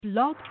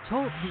Blog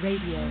Talk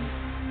Radio. Calling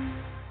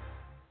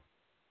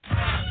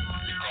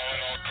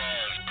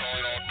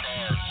all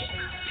cars.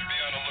 Be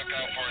on the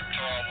lookout for a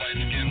tall,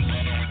 light-skinned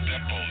brother with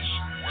dimples,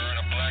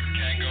 wearing a black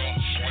Kango,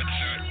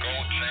 sweatsuit,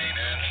 gold chain,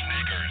 and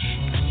sneakers.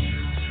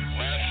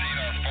 Last seen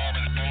on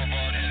Farmers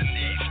Boulevard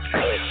heading east.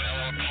 He's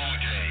LL Cool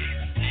J.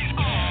 He's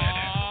bad.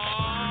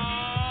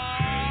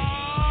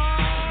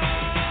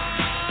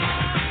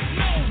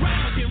 No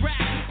rapper can rap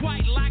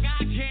quite like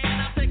I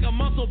can. I take a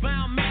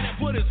muscle-bound man and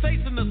put his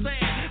face in the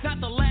sand. Not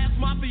the last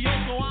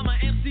mafioso, I'm a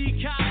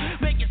MC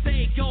cop. Make it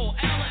say go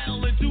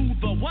LL and do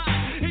the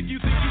Y. If you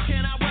think you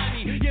can outrun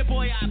me, yeah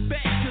boy I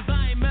bet. Cause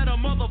I ain't met a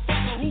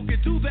motherfucker who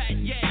can do that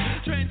yet.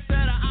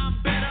 Trendsetter,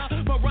 I'm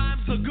better, my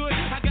rhymes are good.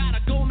 I got a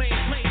go name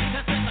plate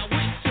that says I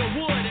wish you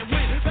would. And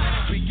when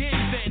battle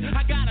begins then,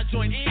 I gotta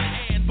join in.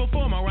 And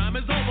before my rhyme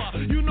is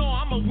over, you know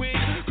I'ma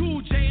win.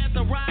 Cool J at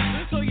the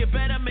rhyme, so you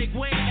better make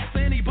way. Ask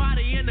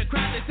anybody in the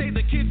crowd, they say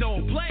the kid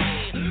don't play.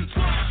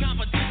 Smart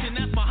competition,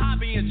 that's my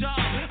hobby and job.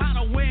 I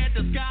don't wear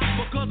disguise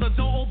because I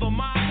don't hold the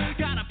mob.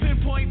 Got a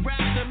pinpoint rap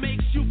that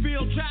makes you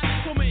feel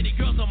trapped. So many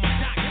girls on my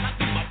jock, I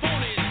think my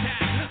phone is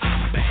tapped.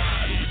 I'm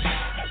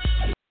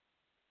bad.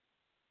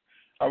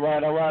 All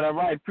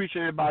right.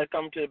 Appreciate everybody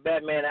coming to the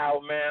Batman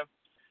Hour, man.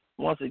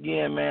 Once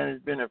again, man,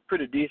 it's been a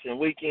pretty decent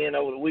weekend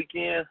over the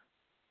weekend.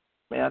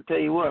 Man, I tell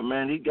you what,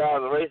 man, these guys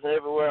are racing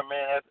everywhere,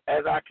 man,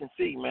 as I can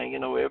see, man. You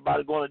know,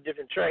 everybody going to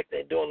different tracks,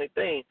 they doing their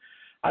thing.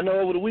 I know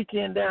over the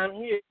weekend down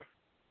here,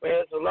 man,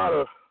 there's a lot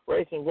of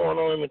racing going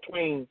on in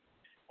between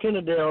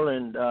Kennedale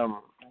and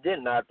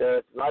Denton out there.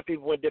 A lot of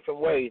people went different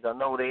ways. I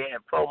know they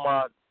had Pro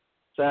Mod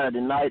Saturday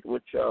night,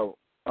 which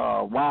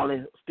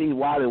Steve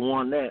Wiley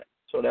won that.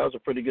 So that was a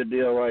pretty good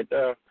deal right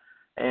there.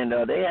 And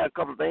they had a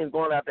couple of things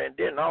going out there in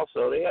Denton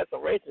also. They had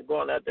some racing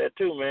going out there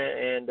too, man.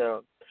 And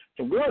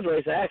some girls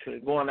racing actually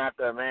going out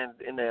there, man.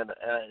 In there,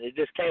 it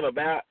just came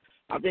about.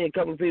 I think a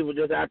couple of people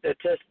just out there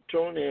testing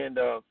tuning, and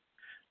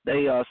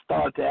they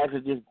started to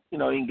actually just, you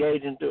know,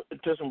 engage into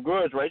some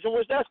grudge racing,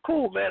 which that's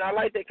cool, man. I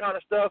like that kind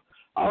of stuff.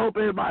 I hope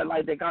everybody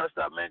like that kind of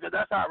stuff, man, because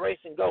that's how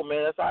racing go,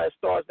 man. That's how it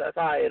starts. That's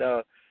how it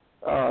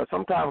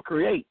sometimes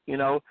create, you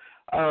know.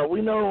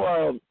 We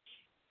know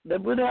that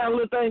we had a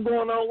little thing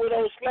going on with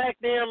old Slack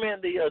them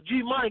and the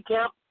G Money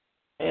Camp,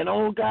 and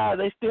old guys,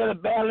 they still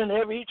battling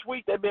each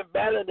week. They've been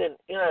battling,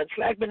 and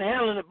Slack been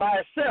handling it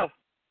by itself,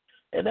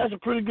 and that's a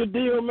pretty good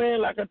deal,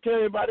 man. Like I tell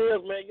everybody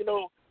else, man, you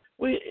know,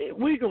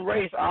 we can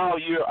race all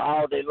year,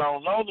 all day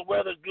long. As long as the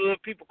weather's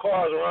good, people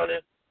cars are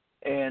running,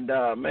 and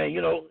man,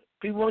 you know,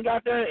 people want to go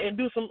out there and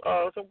do some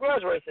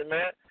grudge racing,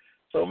 man.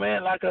 So,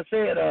 man, like I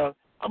said, I'm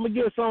gonna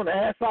give some of the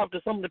hats off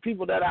to some of the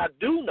people that I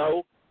do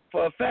know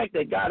for a fact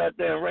that got out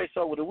there and raced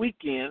over the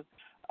weekend.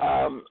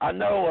 I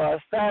know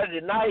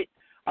Saturday night,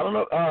 I don't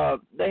know,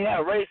 they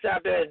had a race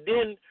out there, and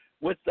then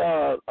with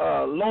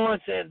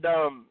Lawrence and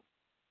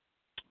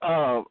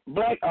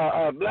Black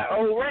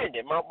old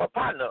Randy, my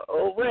partner,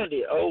 old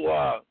Randy,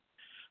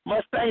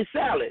 Mustang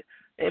Sally.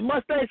 And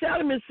Mustang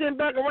Sally been sitting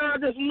back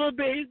around just a little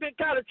bit. He's been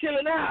kind of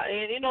chilling out.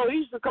 And, you know, he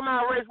used to come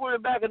out and race with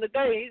him back in the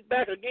day. He's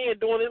back again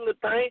doing his little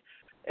thing.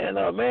 And,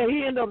 man,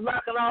 he ended up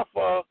knocking off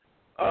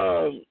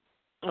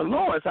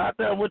Lawrence out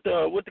there with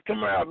the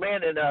Camaro,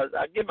 man. And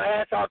I give my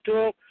hats out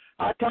to him.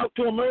 I talked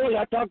to him earlier.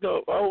 I talked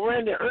to old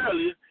Randy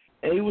earlier.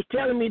 And he was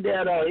telling me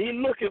that he's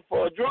looking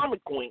for a drama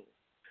queen.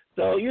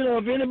 So, you know,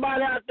 if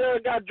anybody out there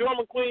got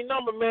drama queen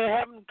number, man,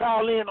 have them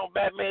call in on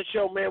Batman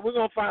Show, man. We're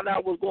going to find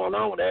out what's going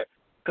on with that.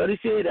 Because he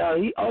said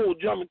he owed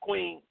drama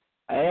queen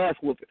an ass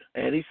whooping.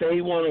 And he said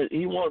he wanted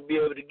to be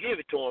able to give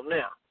it to him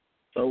now.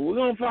 So we're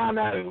going to find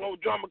out if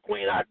old drama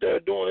queen out there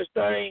doing his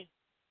thing.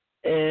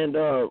 And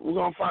we're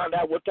going to find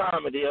out what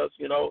time it is,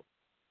 you know.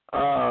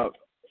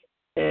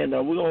 And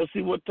we're going to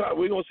see what time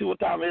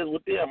it is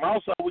with them.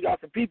 Also, we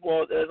got some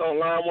people that's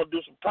online want to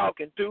do some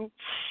talking too.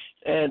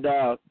 And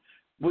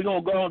we're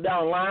going to go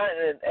down the line.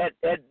 And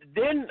at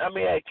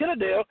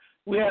Kennedale,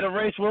 we had a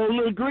race where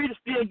Little Greeter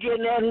still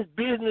getting at his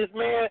business,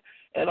 man.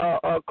 And,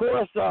 of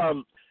course,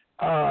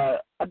 I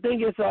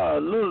think it's a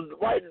little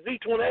white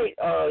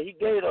Z28. He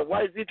gave a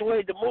white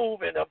Z28 to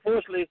move, and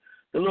unfortunately,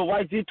 the little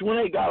white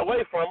Z28 got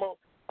away from him.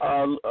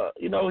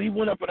 You know, he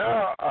went up in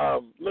air.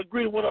 Little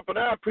Greeter went up in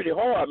air pretty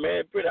hard,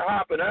 man, pretty high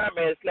up in air,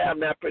 man, slapped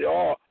him out pretty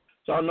hard.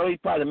 So I know he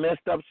probably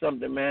messed up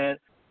something, man.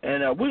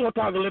 And we're going to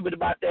talk a little bit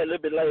about that a little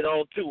bit later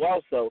on, too,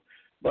 also.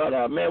 But,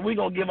 man, we're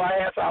going to give our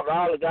hats off to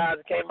all the guys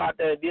that came out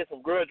there and did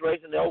some grudge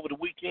racing over the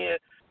weekend.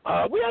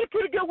 We had a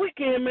pretty good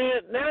weekend,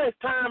 man. Now it's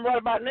time right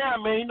about now,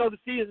 man. You know, the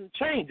season's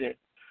changing.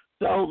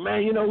 So,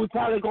 man, you know, we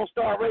probably going to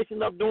start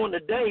racing up during the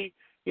day,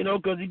 you know,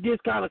 because it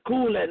gets kind of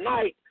cool at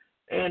night.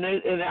 And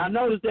I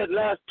noticed that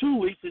last 2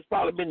 weeks it's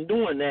probably been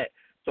doing that.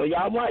 So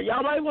y'all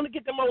might want to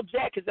get them old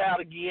jackets out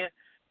again.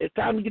 It's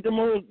time to get that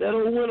old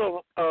winter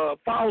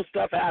fall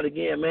stuff out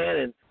again, man,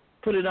 and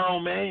put it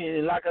on, man.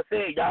 And like I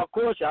said, of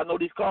course, y'all know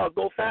these cars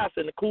go faster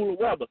in the cooler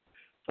weather.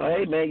 So,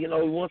 hey, man, you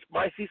know, we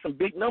might see some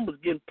big numbers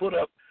getting put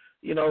up,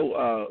 you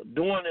know,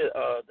 during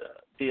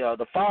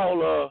the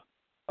fall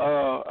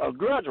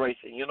grudge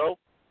racing, you know.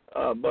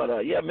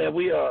 Yeah, man,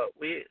 we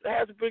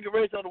had some pretty good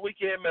race on the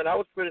weekend, man. I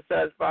was pretty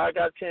satisfied. I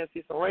got a chance to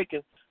see some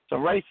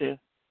racing.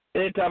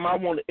 Anytime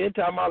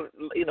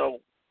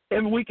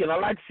every weekend I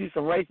like to see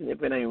some racing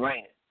if it ain't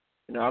raining.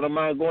 I don't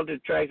mind going to the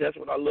track. That's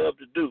what I love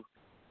to do.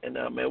 And,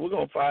 man, we're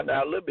going to find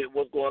out a little bit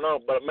what's going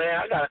on. But,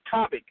 man, I got a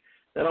topic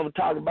that I'm going to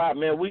talk about,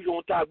 man. We're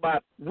going to talk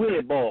about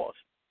wheelie balls.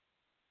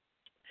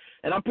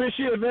 And I'm pretty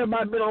sure if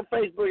everybody been on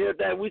Facebook here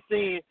that we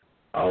seen,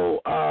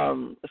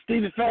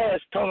 Stevie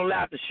Fast total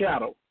out the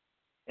shadow.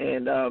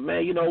 And,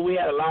 man, we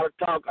had a lot of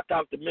talk. I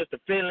talked to Mr.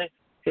 Finley,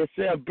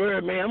 himself,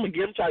 Bird, man. I'm going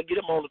to try to get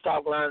him on the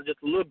talk line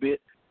just a little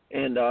bit.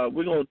 And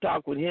we're going to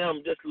talk with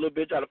him just a little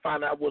bit, try to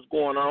find out what's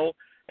going on.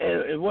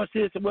 And what's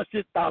his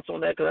thoughts on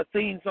that? Because I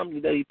seen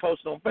something that he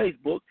posted on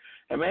Facebook.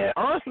 And, man,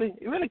 honestly,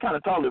 he really kind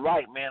of totally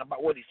right, man,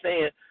 about what he's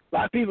saying. A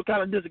lot of people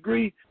kind of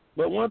disagree.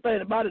 But one thing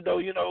about it, though,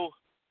 you're going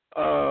to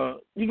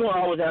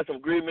always have some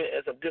agreement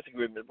and some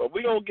disagreement. But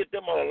we're going to get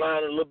them on the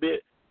line a little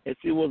bit and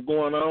see what's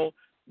going on.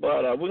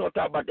 But we're going to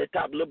talk about that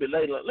topic a little bit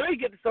later. Let me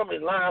get to some of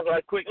these lines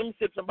right quick. Let me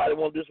see if somebody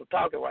wants to do some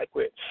talking right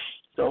quick.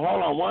 So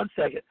hold on 1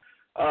 second.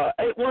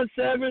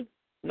 817-9712.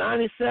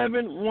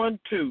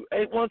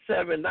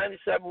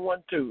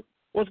 817-9712.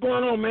 What's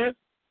going on, man?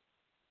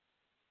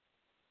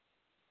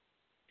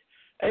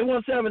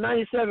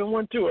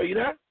 817-9712. Are you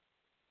there?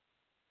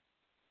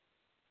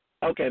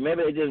 Okay,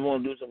 maybe they just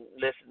want to do some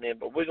listening,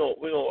 but we're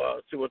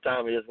gonna see what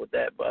time it is with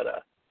that.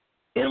 But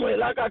anyway,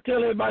 like I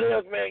tell everybody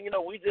else, man,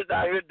 we just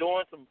out here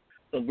doing some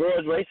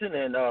girls racing,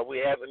 and we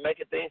have been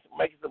making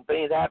some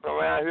things happen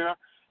around here.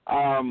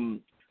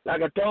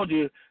 Like I told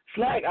you,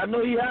 Slack, I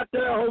know you out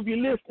there. I hope you're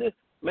listening.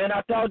 Man,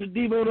 I talked to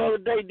Debo the other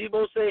day.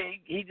 Debo said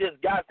he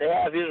just got to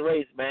have his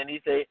race, man.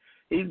 He said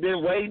he's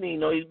been waiting.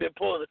 He's been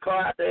pulling the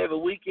car out there every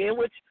weekend,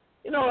 which,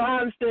 I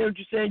understand what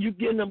you're saying. You're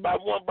getting them by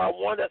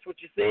one. That's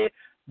what you said.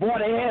 Boy,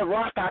 they had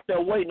Rock out there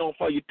waiting on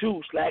for you,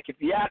 too, Slack. If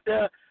you're out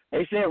there,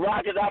 they said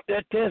Rock is out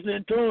there testing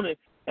and tuning,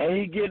 and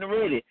he's getting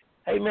ready.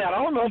 Hey, man,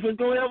 I don't know if it's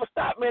going to ever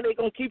stop, man. They're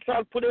going to keep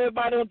trying to put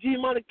everybody on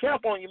G-Money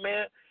cap on you,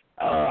 man.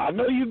 I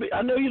know you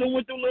done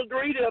went through a little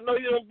greedy. I know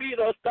you done beat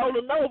or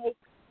stolen over.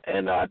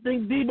 And I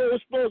think Debo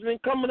is supposed to be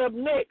coming up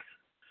next.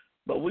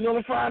 But we're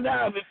going to find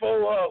out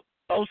before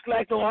old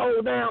Slack don't hold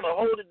it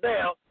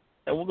down.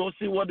 And we're going to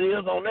see what it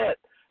is on that.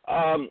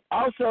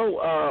 Also,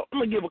 I'm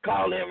going to give a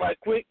call in right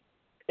quick.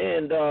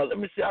 And let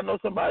me see. I know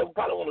somebody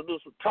probably want to do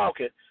some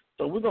talking.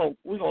 So we're gonna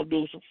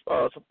do some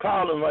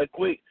calling right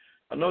quick.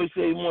 I know he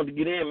said he wanted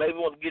to get in. Maybe he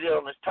wanted to get in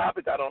on this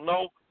topic. I don't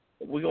know.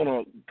 We're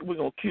gonna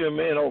cue him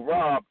in on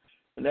Rob.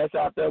 And that's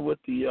out there with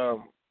the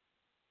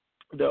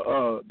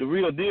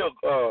Real Deal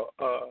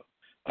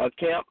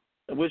camp,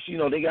 which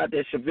they got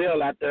that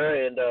Chevelle out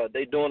there, and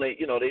they doing their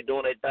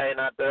thing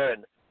out there,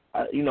 and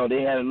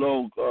they had a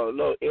little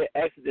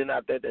accident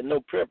out there, that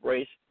no prep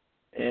race,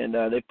 and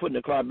they putting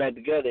the car back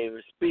together as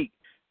we speak.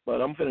 But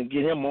I'm gonna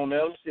get him on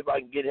there. Let's see if I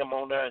can get him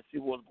on there and see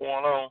what's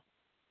going on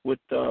with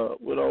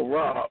old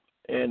Rob,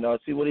 and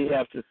see what he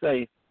has to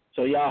say.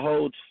 So y'all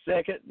hold a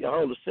second.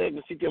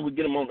 See if we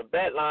get him on the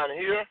bat line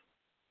here.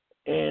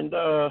 And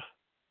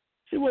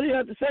see what he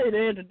has to say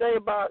then today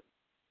about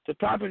the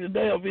topic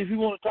today, or if you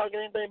want to talk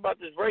anything about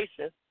this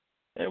racing,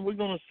 and we're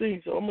going to see.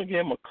 So I'm going to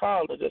give him a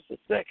call in just a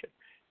second,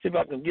 see if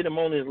I can get him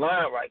on his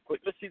line right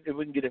quick. Let's see if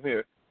we can get him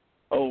here.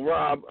 Oh,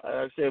 Rob,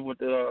 I said with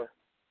the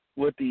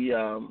Real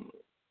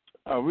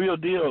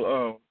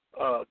Deal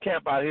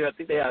camp out here, I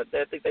think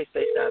they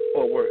stationed out in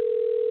Fort Worth.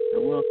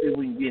 And we'll see if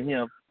we can get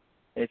him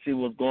and see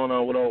what's going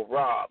on with old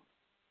Rob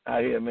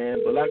out here,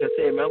 man. But like I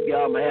said, man, I'm giving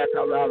all my hats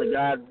off to all the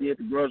guys that did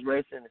the grudge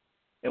racing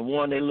and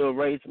won their little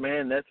race,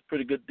 man. That's a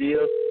pretty good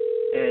deal.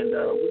 And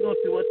we're going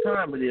to see what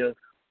time it is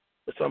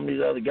for some of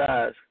these other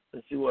guys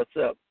and see what's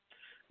up.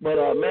 But,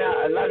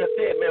 man, like I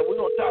said, man, we're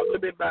going to talk a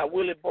little bit about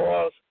wheelie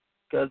balls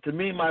because to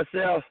me,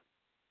 myself,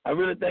 I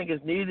really think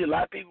it's needed. A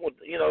lot of people,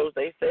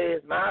 they say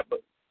it's not,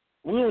 but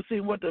we're going to see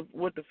what the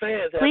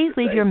fans have Please to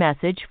leave say. your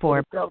message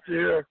for...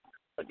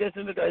 I guess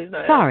he's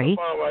not Sorry. on the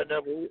phone right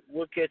now, but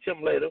we'll catch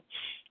him later.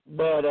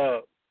 But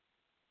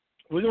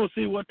we're gonna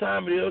see what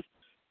time it is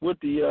with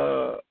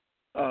the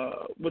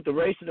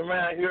racing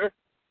around here.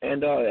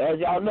 And as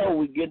y'all know,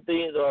 we get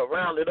things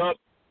rounded up.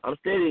 I'm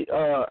steady.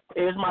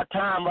 It's my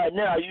time right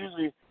now. I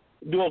usually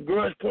do a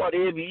grudge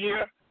party every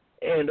year,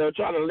 and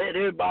trying to let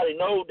everybody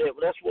know that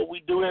that's what we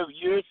do every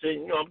year. So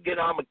I'm getting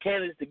our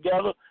mechanics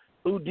together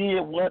who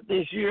did what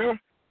this year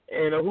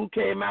and who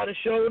came out and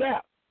showed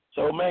out.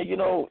 So man,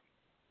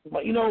 I'm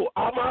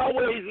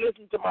always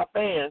listening to my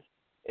fans,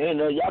 and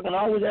y'all can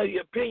always have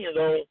your opinions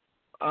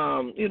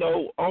on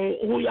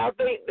who y'all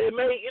think they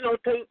may,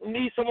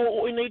 need some of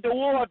what we need to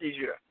award this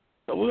year.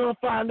 So we're going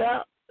to find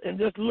out in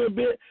just a little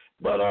bit.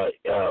 But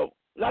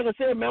like I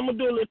said, man, I'm going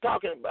to do a little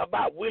talking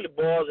about wheelie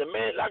balls. And,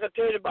 man, like I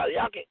tell you about it,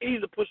 y'all can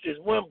easily push this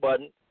win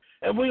button,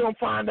 and we're going to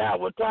find out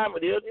what time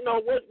it is.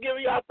 What's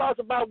giving y'all thoughts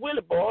about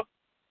wheelie balls,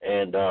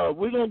 and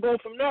we're going to go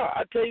from there.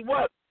 I tell you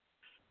what,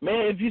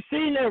 man, if you've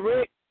seen that,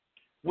 Rick,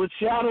 with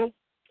Shadow,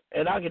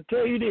 and I can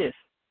tell you this,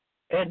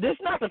 and this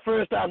is not the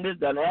first time this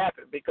done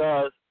happened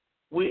because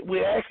we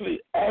actually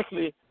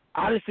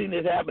I just seen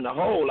this happen a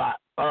whole lot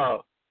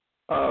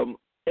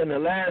in the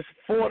last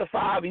 4 to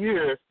 5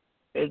 years.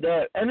 Is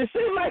that, and it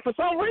seems like for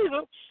some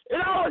reason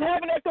it always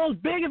happens at those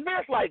big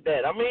events like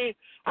that. I mean,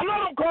 I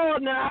know them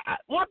cars now.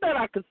 One thing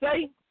I could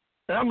say,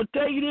 and I'm gonna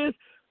tell you this,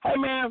 hey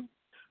man,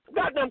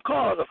 goddamn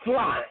cars are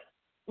flying.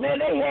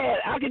 Man,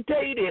 I can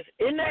tell you this,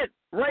 in that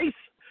race,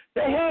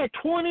 they had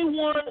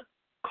 21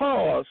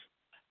 cars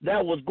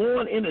that was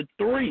going into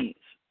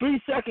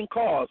 3-second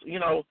cars, you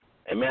know.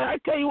 And man, I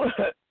tell you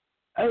what,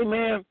 hey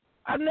man,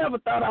 I never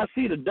thought I'd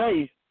see the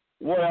day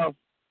where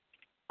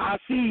I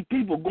see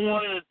people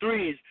going into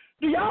threes.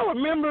 Do y'all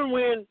remember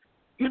when,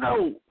 you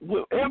know,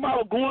 everybody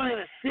was going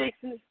into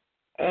sixes,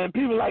 and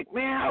people were like,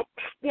 man,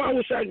 I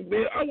wish I could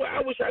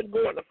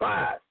go into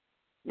fives.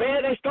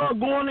 Man, they started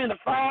going into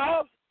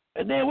fives,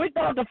 and then we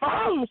thought the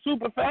fives was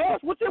super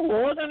fast, which it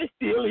was, and it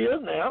still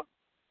is now.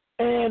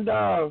 And,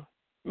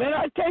 man,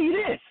 I tell you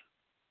this,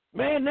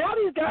 man, now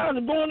these guys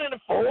are going into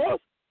fours,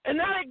 and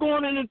now they're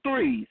going into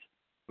threes.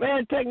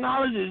 Man,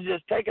 technology is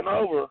just taking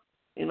over,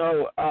 you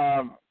know.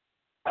 I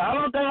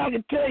don't think I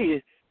can tell you.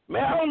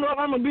 Man, I don't know if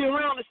I'm going to be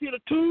around to see the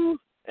twos,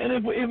 and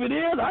if it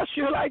is, I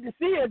sure like to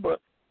see it. But,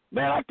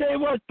 man, I tell you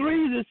what,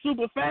 threes is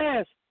super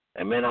fast.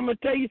 And, man, I'm going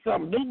to tell you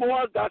something. Them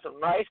boys got some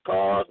nice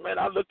cars, man.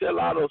 I looked at a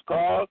lot of those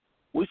cars.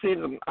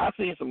 I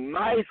seen some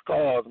nice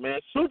cars, man,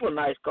 super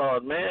nice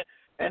cars, man,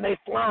 and they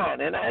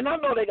flying. And I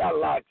know they got a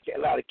lot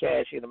of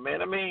cash in them,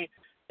 man. I mean,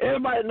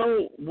 everybody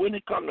know when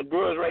it comes to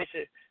grudge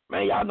racing,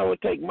 man, y'all know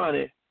it take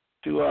money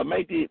to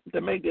make this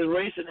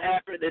racing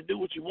happen, to do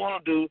what you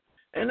want to do.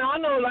 And I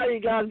know a lot of you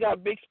guys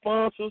got big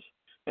sponsors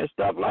and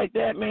stuff like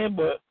that, man,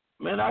 but,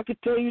 man, I can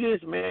tell you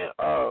this, man,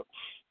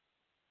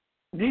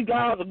 these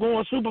guys are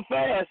going super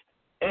fast.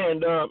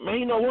 And, man,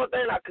 you know, one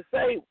thing I could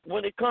say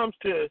when it comes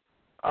to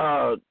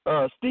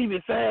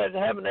Stevie Fast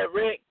having that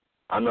wreck,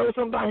 I know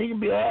sometimes he can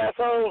be an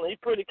asshole and he's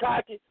pretty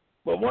cocky,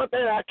 but one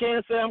thing I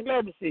can say, I'm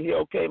glad to see he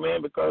okay,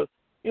 man, because,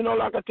 you know,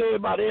 like I tell you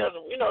about this,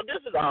 you know,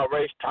 this is our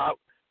race talk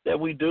that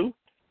we do.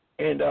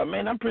 And,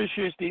 man, I'm pretty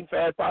sure Steve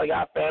Fast probably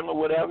got family or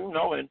whatever, you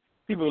know, and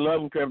people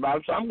love him, care about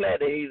him. So I'm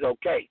glad that he's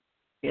okay,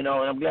 you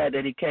know, and I'm glad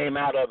that he came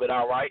out of it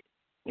all right,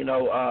 you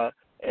know.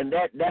 And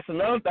that's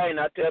another thing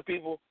I tell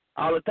people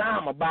all the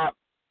time about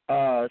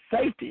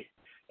safety.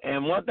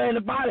 And one thing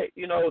about it,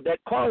 you know, that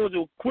car was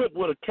equipped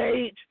with a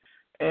cage.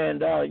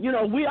 And, you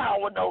know, we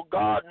all know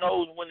God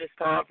knows when it's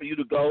time for you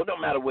to go, no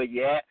matter where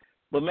you're at.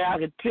 But, man, I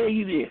can tell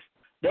you this.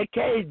 That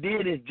cage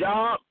did its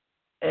job.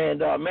 And,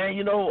 man,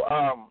 you know,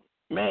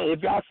 man,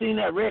 if y'all seen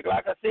that wreck,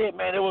 like I said,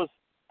 man, it was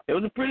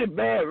a pretty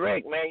bad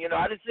wreck, man. You know,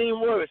 I didn't see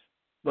worse.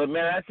 But,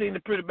 man, I seen a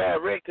pretty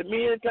bad wreck. To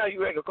me, anytime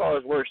you wreck a car,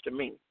 it's worse to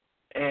me.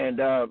 And,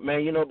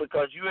 man, you know,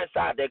 because you're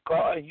inside that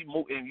car and you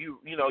move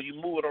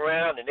it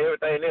around and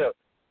everything else.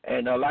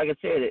 And like I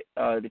said,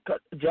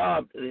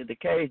 the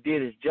cage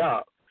did its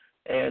job.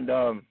 And,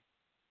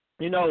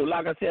 you know,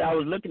 like I said, I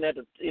was looking at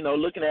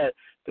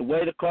the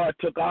way the car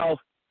took off.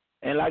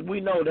 And like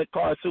we know, that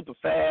car is super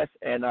fast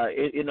and,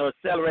 it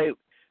accelerates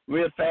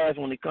real fast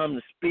when it comes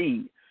to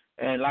speed.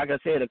 And like I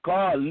said, the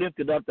car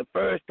lifted up the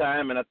first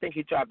time, and I think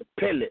he tried to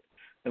pedal it.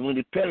 And when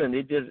he pedaled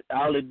it,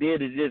 all it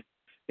did is it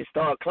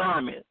started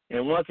climbing.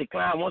 And once it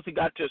got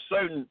to a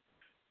certain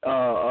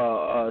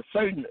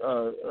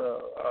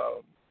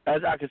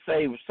as I could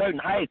say, certain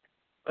height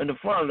in the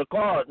front of the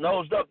car,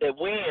 nosed up, that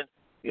wind,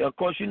 you know, of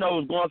course, you know,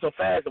 it was going so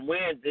fast, the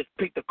wind just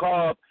picked the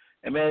car up,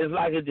 and, man, it's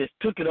like it just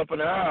took it up in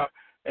the air,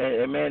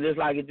 and man, it's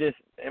like it just,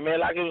 and, man,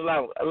 like it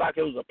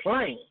was a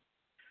plane.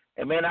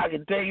 And, man, I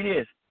can tell you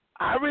this,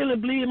 I really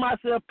believe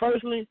myself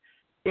personally,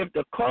 if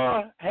the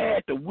car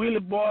had the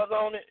wheelie bars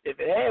on it,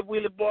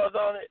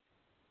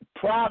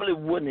 probably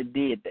wouldn't have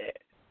did that.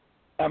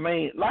 I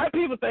mean, a lot of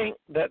people think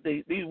that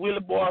these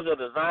wheelie bars are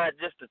designed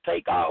just to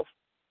take off.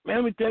 Man,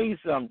 let me tell you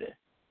something.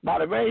 By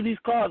the way these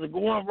cars are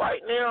going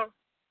right now,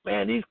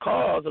 man, these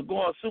cars are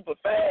going super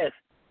fast.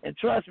 And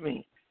trust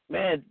me,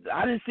 man,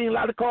 I didn't see a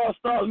lot of cars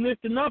start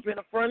lifting up in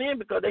the front end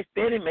because they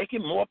steady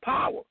making more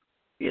power,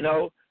 you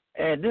know.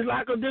 And just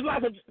like a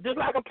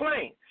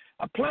plane.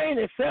 A plane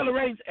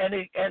accelerates and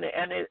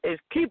it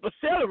keep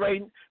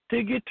accelerating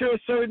to get to a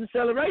certain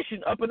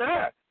acceleration up in the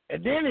air,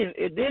 and then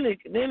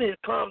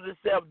it calms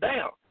itself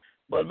down.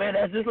 But, man,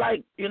 that's just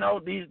like, you know,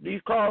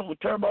 these cars with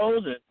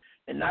turbos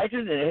and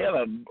nitrous and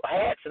hell,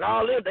 hats and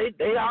all that.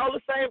 They all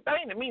the same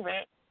thing to me,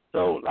 man.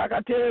 So, like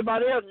I tell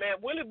everybody else, man,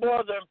 wheelie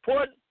bars are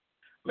important,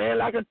 man.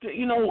 Like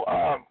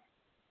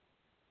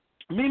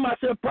me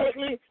myself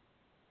personally,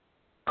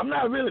 I'm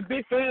not really a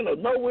big fan of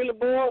no wheelie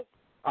bars.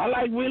 I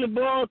like wheelie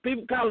bars.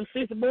 People call them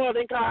 60 bars.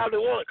 They call it how they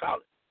want to call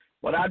it.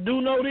 But I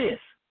do know this.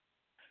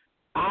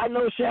 I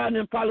know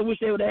Sheldon probably wish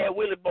they would have had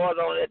wheelie bars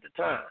on it at the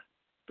time,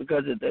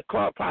 because the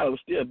car probably would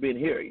still been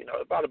here. You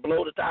know, it probably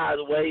blow the tires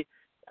away.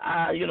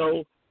 You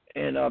know,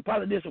 and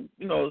probably did some,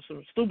 you know,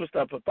 some stupid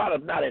stuff, but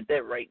probably not at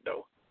that rate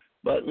though.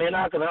 But, man,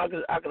 I can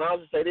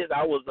also say this: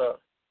 I was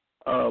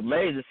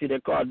amazed to see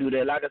that car do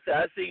that. Like I said,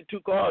 I seen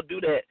two cars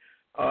do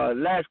that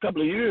last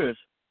couple of years,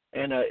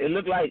 and it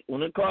looked like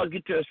when the cars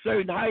get to a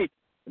certain height,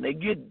 and they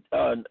get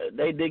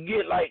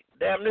like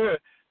damn near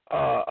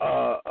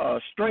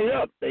straight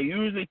up. They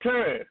usually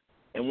turn,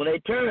 and when they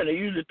turn,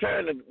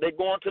 they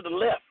going to the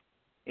left.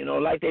 You know,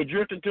 like they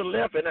drifting to the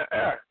left in the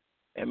air.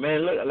 And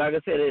man, look, like I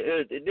said,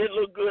 it didn't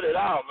look good at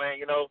all, man.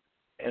 You know,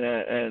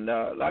 and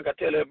like I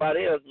tell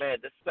everybody else, man,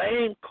 the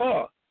same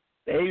car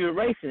that he was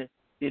racing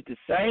did the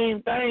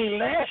same thing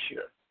last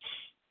year,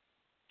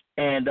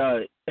 and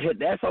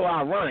that's so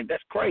ironic.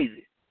 That's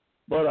crazy.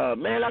 But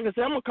man, like I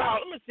said, I'm gonna call.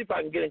 Let me see if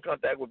I can get in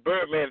contact with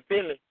Birdman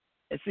Finley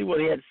and see what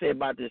he had to say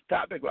about this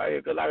topic right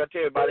here. Because like I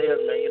tell everybody else,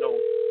 man, you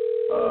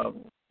know,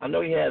 I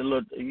know he had a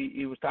little.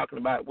 He was talking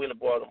about Willie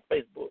Boys on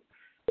Facebook.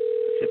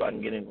 Let's see if I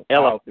can get in.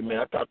 Hello, man.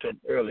 I talked to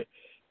him earlier.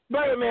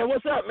 Birdman,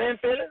 what's up, man,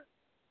 Finley?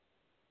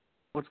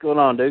 what's going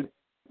on, dude?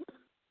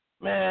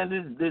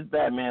 Man, this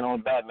Batman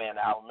on Batman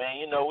album, man.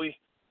 You know, we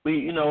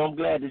you know, I'm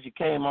glad that you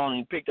came on and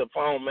you picked up the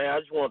phone, man. I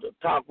just wanted to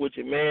talk with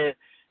you, man.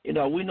 You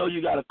know, we know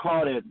you got a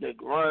car that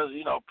runs,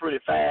 you know, pretty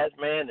fast,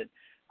 man. And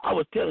I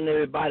was telling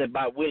everybody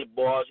about Willie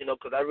Boys, you know,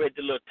 because I read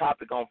the little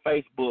topic on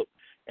Facebook.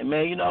 And,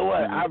 man, you know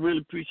what? I really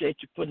appreciate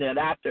you putting that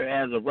out there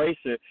as a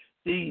racer.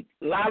 See,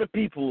 a lot of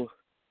people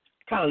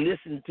kind of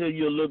listen to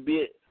you a little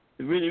bit.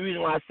 The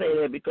reason why I say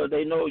that because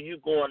they know you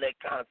going that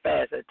kind of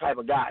fast, that type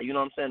of guy, you know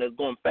what I'm saying, that's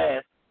going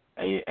fast.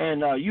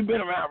 And you've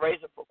been around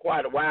racing for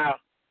quite a while.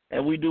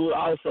 And we do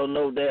also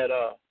know that,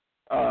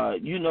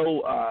 you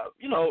know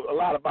a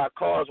lot about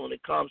cars when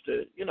it comes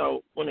to,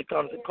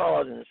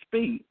 cars and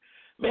speed.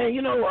 Man,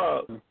 you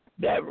know,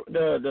 that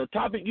the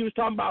topic you was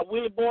talking about,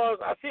 Willie Boys,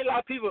 I see a lot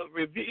of people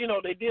review, you know,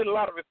 they did a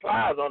lot of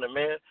replies on it,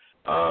 man.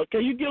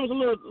 Can you give us a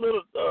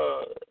little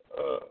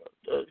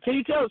can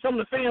you tell some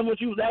of the fans what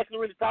you was actually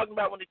really talking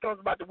about when it comes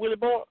about the Willie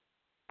Boys?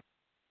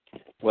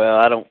 Well,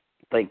 I don't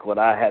think what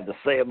I have to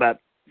say about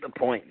the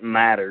point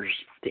matters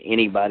to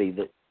anybody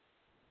that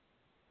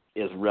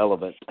is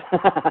relevant.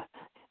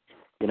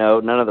 You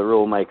know, none of the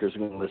rule makers are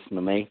going to listen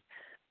to me.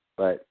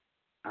 But,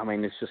 I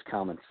mean, it's just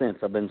common sense.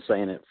 I've been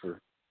saying it for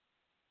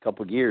a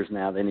couple of years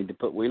now. They need to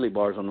put wheelie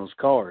bars on those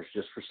cars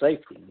just for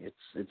safety.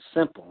 It's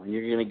simple. And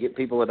you're going to get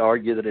people that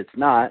argue that it's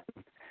not.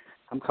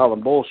 I'm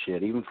calling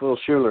bullshit. Even Phil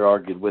Schuler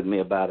argued with me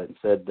about it and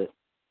said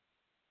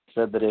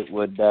that it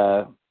would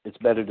it's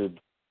better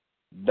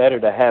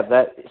to have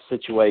that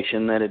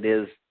situation than it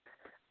is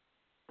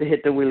to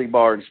hit the wheelie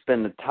bar and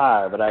spin the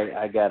tire. But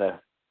I gotta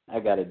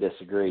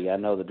disagree. I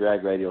know the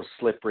drag radio's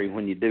slippery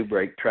when you do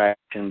break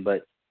traction,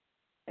 but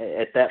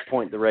at that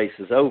point the race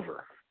is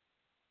over,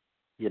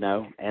 you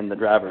know, and the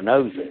driver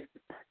knows it,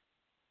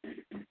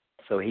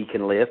 so he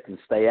can lift and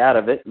stay out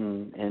of it,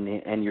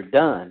 and you're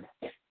done.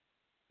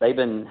 They've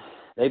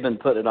been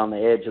putting it on the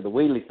edge of the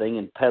wheelie thing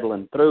and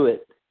pedaling through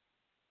it,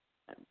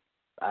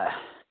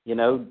 you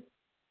know,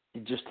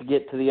 just to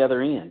get to the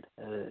other end.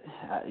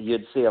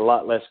 You'd see a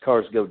lot less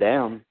cars go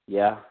down,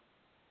 yeah.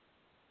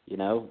 You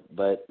know,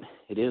 but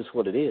it is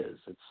what it is.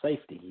 It's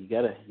safety. You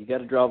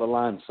gotta draw the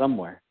line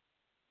somewhere.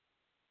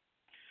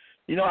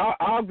 You know,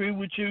 I agree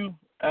with you.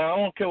 I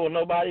don't care what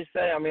nobody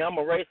say. I mean, I'm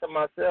a racer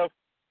myself,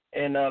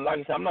 and like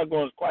I said, I'm not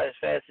going quite as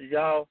fast as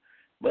y'all.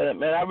 But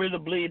man, I really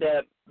believe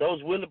that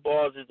those wheelie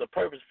bars is the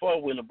purpose for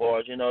wheelie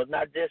bars. You know, it's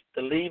not just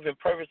the leaving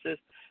purposes.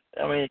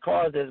 I mean,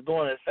 cars that's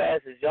going as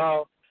fast as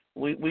y'all,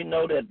 we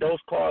know that those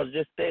cars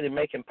just steady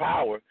making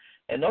power,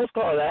 and those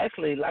cars are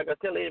actually, like I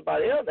tell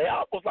anybody else, they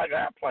almost like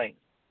airplanes.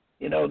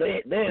 You know,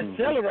 they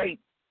accelerate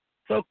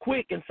so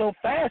quick and so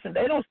fast, and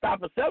they don't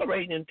stop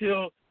accelerating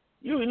until,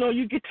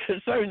 you get to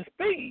a certain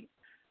speed.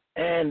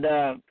 And,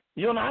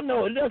 I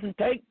know it doesn't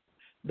take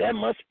that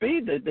much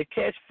speed to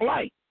catch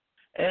flight.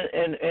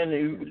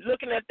 And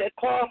looking at that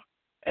car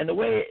and the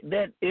way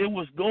that it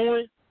was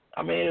going,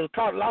 I mean, it was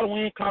caught a lot of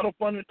wind caught up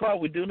under the car.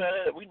 We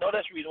know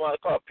that's the reason why the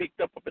car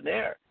picked up in the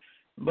air.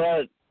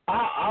 But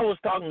I was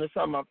talking to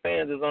some of my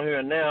fans that's on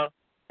here now,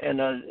 and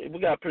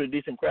we got a pretty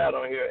decent crowd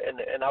on here,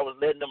 and I was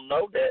letting them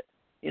know that,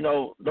 you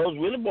know, those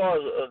wheelie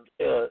bars,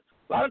 a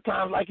lot of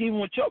times, like even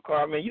with your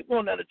car, I mean, you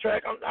going down the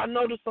track, I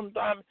noticed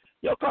sometimes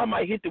your car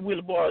might hit the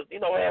wheelie bars, you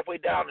know, halfway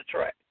down the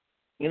track,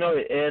 you know,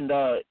 and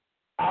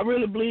I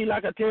really believe,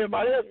 like I tell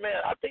everybody else,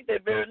 man, I think they're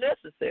very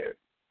necessary,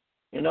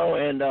 you know,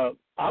 and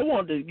I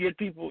wanted to give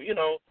people, you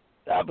know,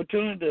 the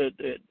opportunity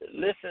to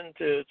listen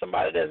to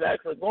somebody that's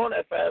actually going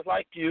that fast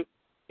like you,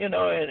 you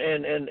know,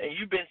 and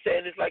you've been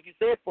saying this, like you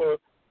said, for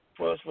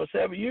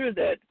several years,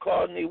 that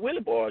cars need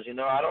wheelie bars. You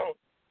know,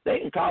 they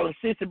can call them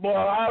sissy boy,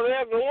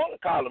 however they want to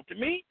call them. To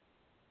me,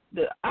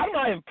 I'm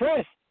not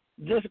impressed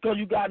just because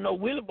you got no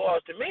wheelie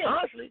bars, to me,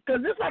 honestly,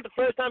 because this is not the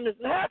first time this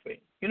is happening.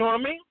 You know what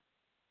I mean?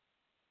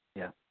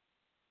 Yeah.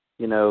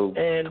 You know,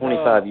 and,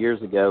 25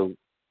 years ago,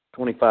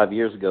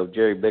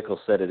 Jerry Bickle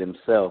said it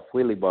himself,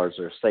 wheelie bars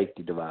are a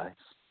safety device.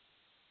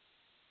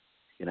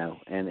 You know,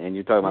 and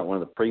you're talking about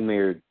one of the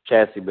premier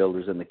chassis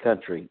builders in the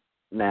country.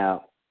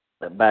 Now,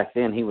 back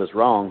then he was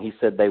wrong. He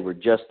said they were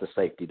just a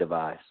safety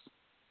device.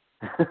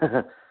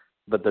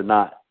 But they're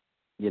not,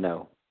 you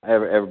know,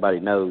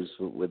 everybody knows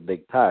with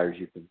big tires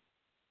you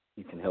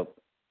can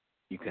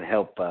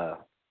help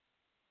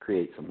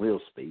create some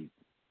wheel speed.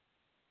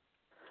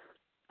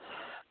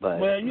 But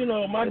well, you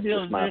know, my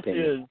deal is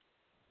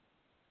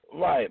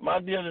Right. My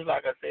deal is,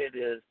 like I said,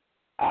 it's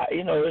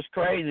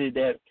crazy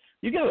that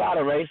you get a lot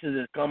of races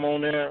that come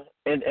on there.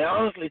 And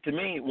honestly, to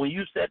me, when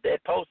you set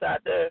that post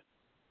out there,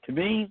 to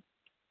me,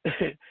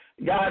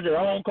 guys that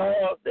own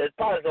cars, that's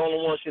probably the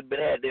only one should have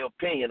had their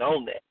opinion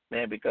on that,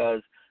 man,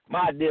 because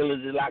my deal is,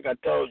 like I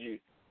told you,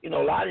 a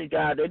lot of these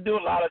guys, they do a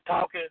lot of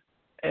talking,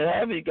 and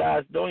half of these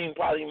guys don't even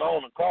probably even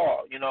own a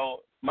car,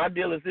 My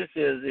deal is this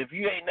is, if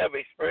you ain't never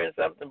experienced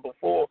something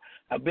before,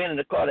 I've been in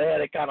a car that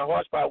had that kind of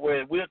horsepower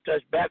where it will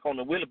touch back on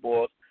the wheelie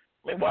boards,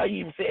 I mean, why are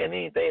you even saying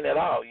anything at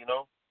all,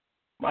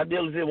 My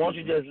deal is, why don't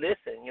you just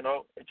listen, and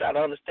try to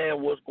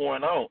understand what's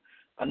going on.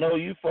 I know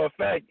you for a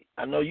fact.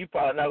 I know you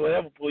probably not gonna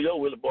ever pull your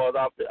wheelie bars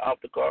off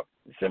the car,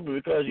 simply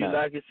because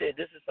like you said,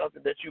 this is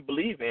something that you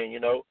believe in,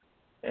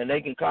 and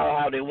they can call it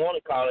how they want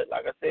to call it.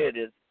 Like I said,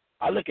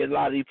 I look at a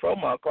lot of these pro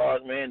mod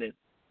cars, man, and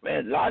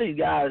man, a lot of these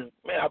guys,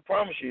 man, I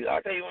promise you, I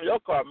tell you, when your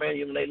car, man,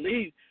 when they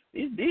leave,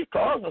 these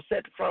cars will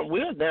set the front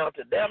wheels down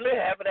to damn near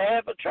half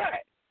a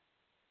track,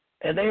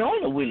 and they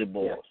own the wheelie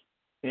boards,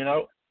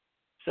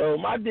 So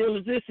my deal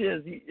is this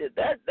is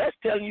that's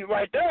telling you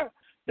right there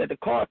that the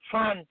car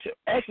trying to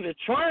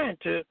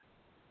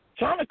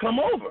come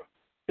over,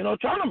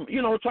 trying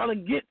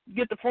to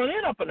get the front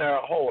end up in there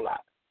a whole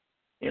lot,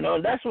 and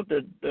that's what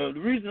the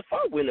reason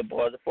for wheelie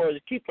boards for is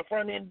to keep the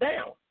front end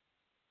down,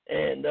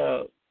 and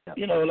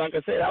like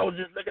I said, I was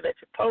just looking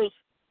at your post,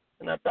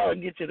 and I thought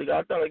I'd give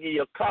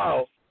you a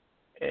call,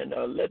 and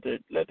let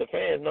the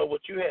fans know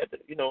what you had to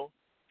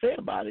say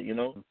about it,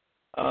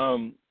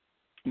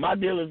 my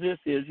deal is this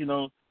is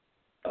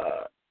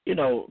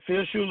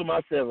Phil Schuler,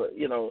 myself,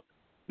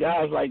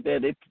 guys like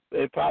that,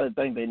 they probably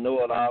think they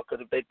know it all,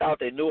 because if they thought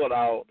they knew it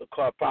all, the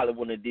car probably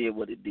wouldn't have did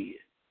what it did.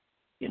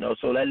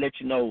 So that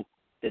lets you know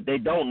that they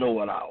don't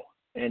know it all,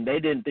 and they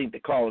didn't think the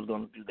car was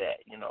going to do that,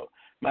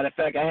 Matter of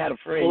fact, I had a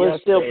friend. Well,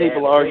 there's still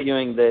people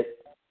arguing that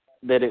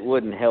it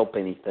wouldn't help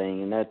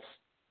anything, and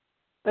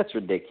that's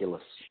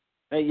ridiculous.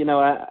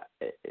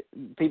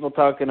 People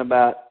talking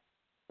about,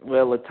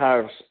 well, the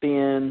tire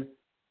spin,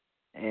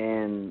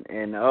 and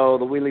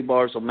the wheelie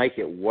bars will make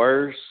it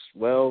worse.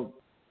 Well,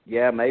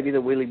 yeah, maybe the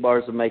wheelie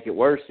bars will make it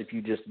worse if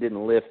you just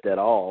didn't lift at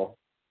all.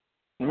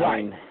 Right. I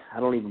mean, I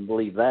don't even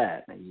believe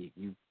that.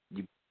 You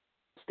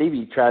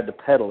Stevie tried to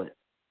pedal it,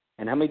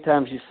 and how many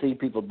times you see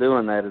people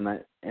doing that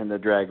in the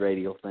drag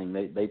radial thing?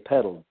 They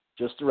pedal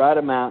just the right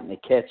amount and they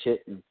catch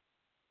it, and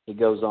it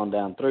goes on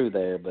down through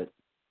there. But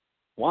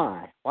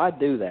why? Why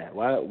do that?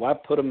 Why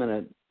put them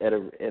in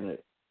a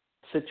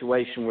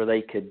situation where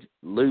they could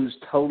lose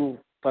total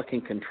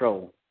fucking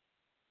control?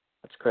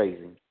 That's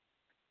crazy.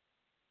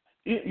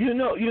 You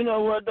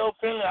know what though,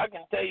 Finley? I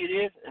can tell you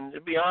this, and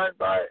to be honest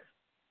about it,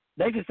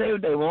 they can say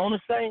what they want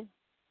to say,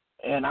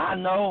 and I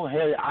know,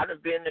 hell, I'd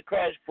have been in the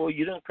crash before.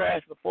 You done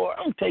crashed before.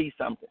 I'm gonna tell you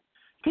something.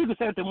 People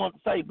say what they want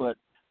to say, but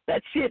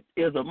that shit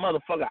is a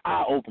motherfucker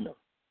eye opener.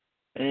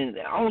 And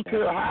I don't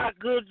care how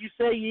good you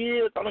say he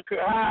is. I don't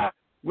care how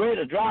great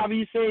a driver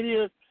you say it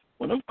is.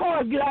 When them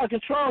cars get out of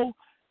control,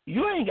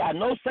 you ain't got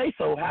no say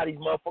so how these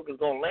motherfuckers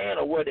gonna land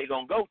or where they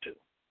gonna go to.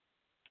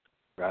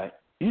 Right.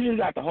 You just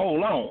got to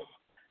hold on.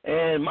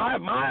 And my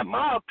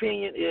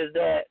opinion is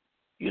that,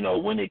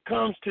 when it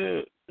comes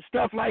to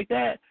stuff like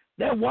that,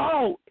 that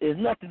wall is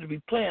nothing to be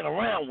playing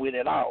around with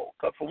at all.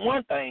 Because for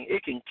one thing,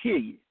 it can kill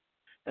you,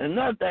 and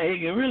another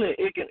thing,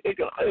 it can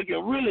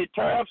really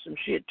tear up some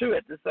shit too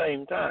at the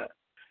same time.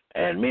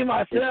 And me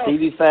myself, if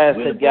Stevie Fast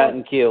had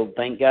gotten killed,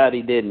 thank God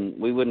he didn't,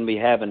 we wouldn't be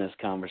having this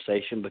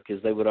conversation,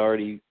 because they would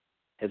already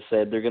have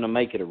said they're going to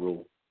make it a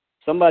rule.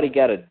 Somebody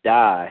got to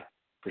die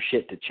for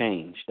shit to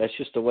change. That's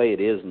just the way it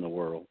is in the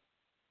world.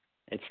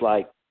 It's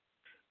like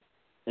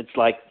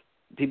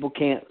people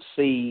can't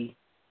see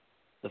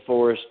the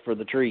forest for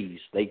the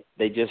trees.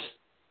 They just,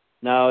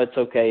 no, it's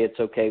okay.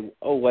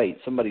 Oh, wait,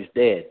 somebody's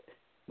dead.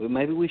 Well,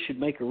 maybe we should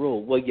make a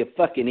rule. Well, you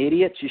fucking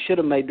idiots, you should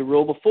have made the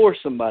rule before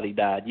somebody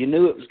died. You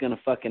knew it was going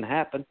to fucking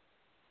happen.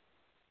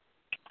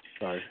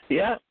 Sorry.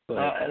 Yeah,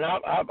 and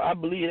I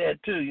believe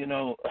that too,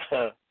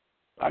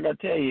 I got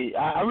to tell you,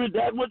 I really,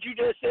 that's what you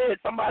just said.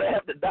 Somebody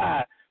have to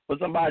die for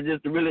somebody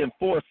just to really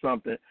enforce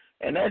something.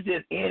 And that's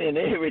just in and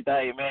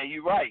everything, man.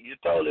 You're right. You're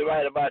totally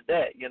right about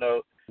that,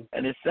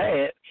 And it's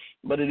sad,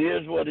 but it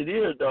is what it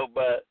is, though.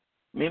 But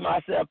me,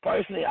 myself,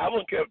 personally, I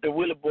wouldn't care if the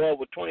wheelie board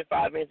was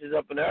 25 inches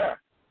up in the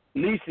air.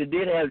 At least it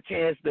did have a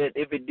chance that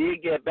if it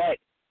did get back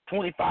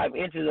 25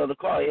 inches of the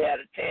car, it had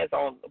a chance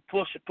on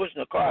pushing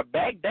the car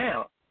back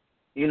down.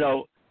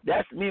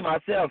 That's me,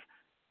 myself.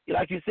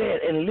 Like you said,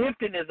 and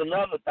lifting is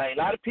another thing.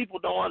 A lot of people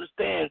don't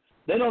understand.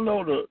 They don't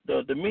know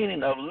the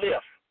meaning of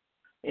lift.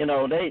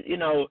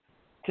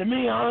 To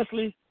me,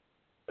 honestly,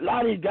 a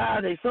lot of these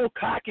guys, they so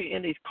cocky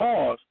in these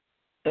cars,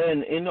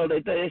 and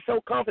they're so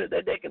confident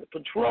that they can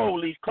control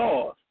these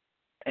cars.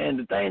 And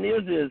the thing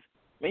is,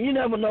 man, you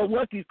never know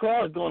what these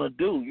cars are gonna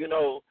do.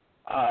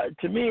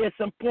 To me, at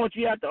some point,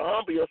 you have to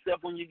humble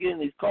yourself when you get in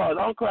these cars.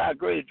 I don't care how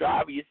great a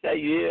driver you say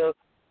you is,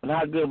 and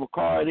how good of a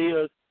car it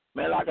is.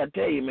 Man, like I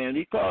tell you, man,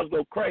 these cars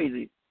go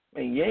crazy.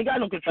 Man, you ain't got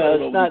no control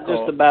over these cars. It's not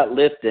just about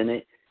lifting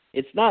it.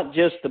 It's not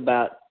just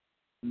about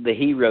the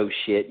hero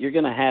shit. You're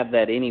going to have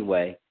that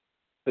anyway.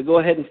 But go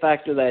ahead and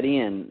factor that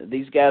in.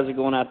 These guys are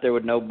going out there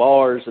with no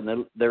bars,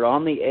 and they're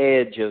on the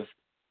edge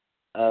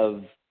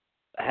of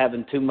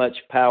having too much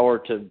power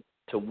to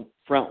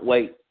front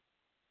weight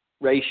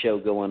ratio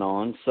going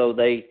on, so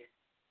they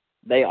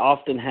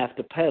often have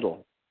to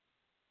pedal.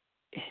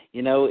 And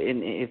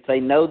if they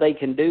know they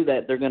can do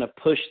that, they're going to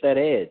push that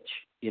edge,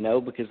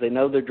 because they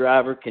know their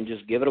driver can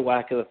just give it a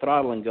whack of the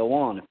throttle and go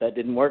on. If that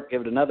didn't work,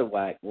 give it another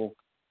whack. Well,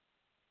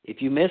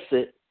 if you miss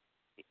it,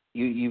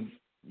 you've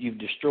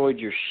destroyed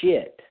your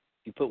shit.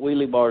 If you put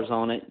wheelie bars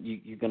on it,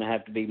 you're going to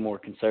have to be more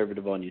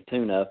conservative on your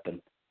tune-up.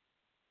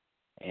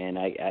 And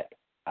I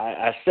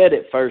said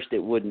at first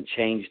it wouldn't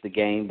change the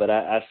game, but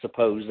I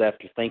suppose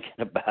after thinking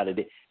about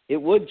it,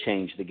 it would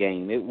change the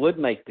game. It would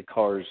make the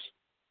cars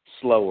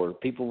slower.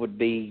 People would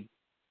be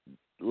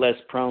less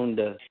prone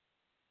to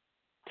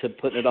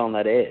putting it on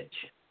that edge,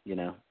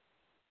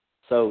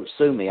 So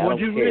sue me. I don't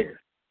care.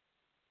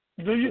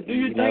 Do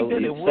you think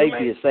that it would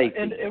safety is safety?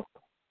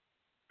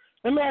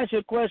 Let me ask you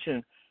a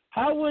question.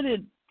 How would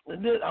it?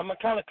 I'm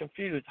kind of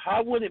confused.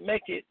 How would it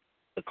make the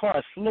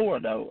car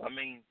slower though? I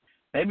mean,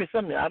 maybe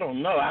something I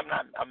don't know.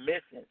 I'm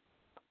missing.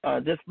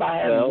 Just by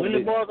having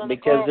wheelie bars on the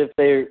car.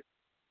 Because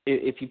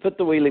if you put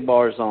the wheelie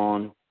bars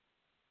on,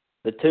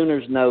 the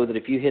tuners know that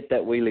if you hit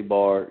that wheelie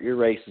bar, your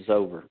race is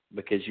over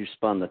because you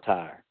spun the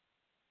tire.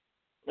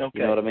 Okay.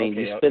 You know what I mean?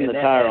 Okay. You spin the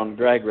tire on the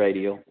drag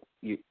radial,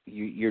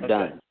 you're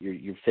done.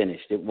 You're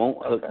finished. It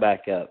won't hook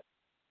back up.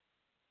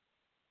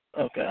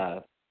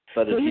 Okay.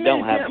 But if you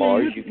don't have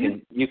bars,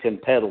 you can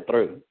pedal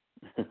through.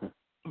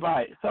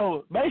 Right.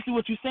 So basically,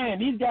 what you're saying,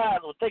 these guys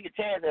will take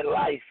a chance at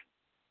life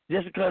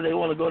just because they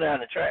want to go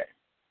down the track.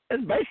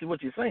 That's basically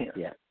what you're saying.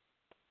 Yeah.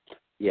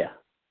 Yeah.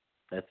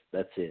 That's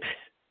it.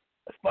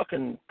 That's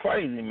fucking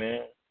crazy,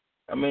 man.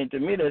 I mean, to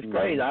me, that's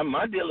crazy.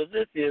 My deal is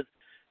this: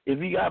 if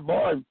you got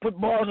bars, put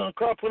bars on the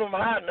car, put them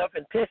high enough,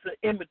 and test it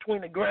in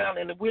between the ground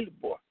and the wheelie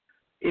bar.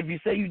 If you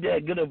say you're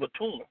that good of a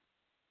tuner,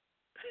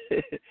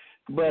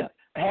 but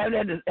have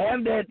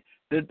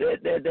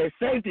that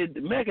safety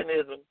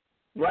mechanism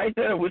right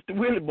there with the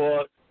wheelie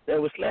bar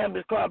that would slam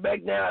this car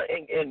back down,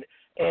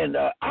 and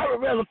I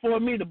would rather for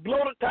me to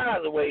blow the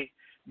tires away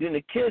than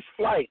to kiss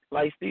flight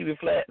like Stevie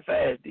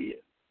Fast did.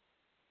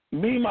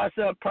 Me,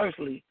 myself,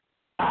 personally,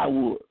 I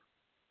would.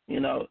 I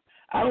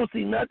don't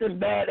see nothing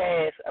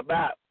badass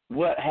about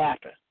what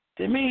happened.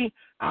 To me,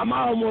 I'm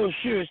almost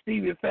sure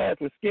Stevie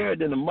Fast was scared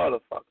than a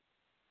motherfucker.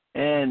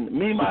 And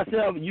me,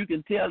 myself, you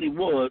can tell he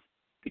was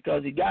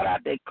because he got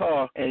out that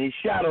car and he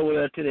shot over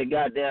there to that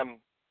goddamn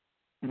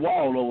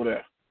wall over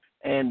there.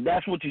 And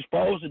that's what you're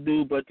supposed to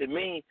do, but to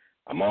me,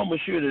 I'm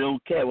almost sure that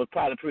old cat was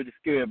probably pretty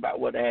scared about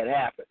what had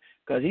happened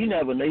because he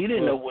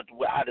didn't know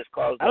how this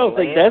car was. I don't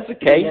think that's the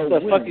case.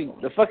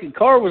 The fucking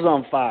car was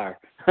on fire.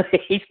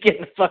 He's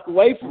getting the fuck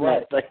away from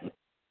that thing.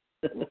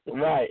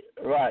 Right.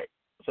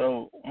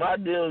 So my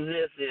deal is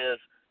this: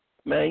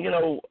 man,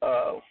 to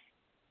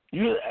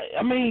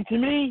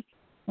me,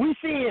 we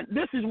seeing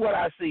this is what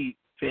I see,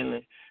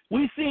 Finley.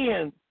 We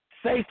seeing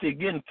safety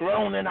getting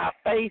thrown in our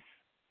face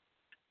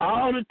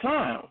all the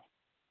time.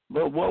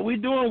 But what we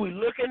doing, we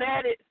looking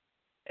at it,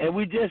 and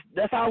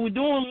that's how we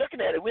doing,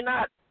 looking at it. We're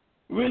not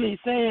really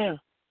saying,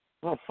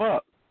 well,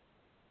 fuck,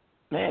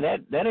 man,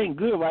 that ain't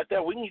good right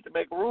there. We need to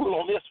make a rule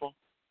on this one.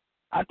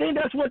 I think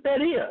that's what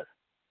that is.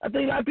 I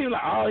think a lot of people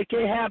are like, oh, it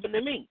can't happen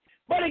to me.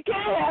 But it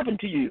can happen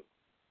to you.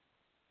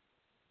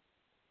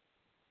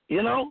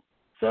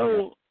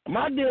 So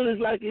my deal is,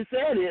 like you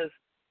said,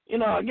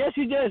 I guess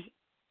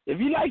if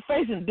you like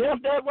facing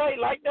death that way,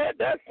 like that,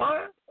 that's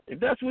fine. If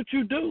that's what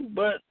you do.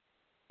 But,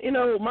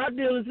 my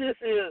deal is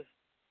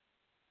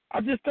I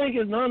just think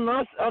it's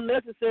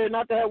unnecessary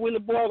not to have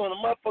wheelie bars on a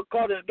motherfucker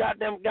car that's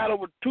got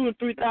over 2,000 or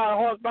 3,000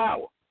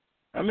 horsepower.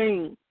 I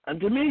mean,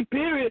 and to me,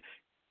 period,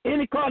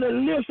 any car that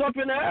lifts up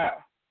in the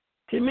air,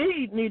 to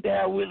me, need to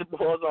have wheelie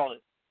bars on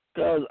it.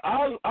 Because,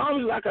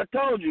 honestly, like I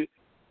told you,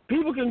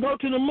 people can go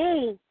to the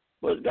moon,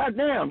 but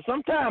goddamn,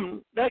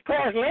 sometimes that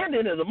crash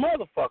landing is a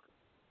motherfucker.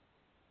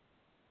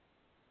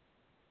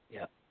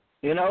 Yeah.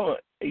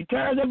 He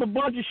turns up a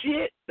bunch of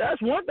shit.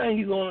 That's one thing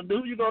you're gonna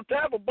do. You're gonna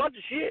tear up a bunch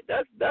of shit.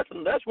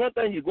 That's one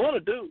thing you're gonna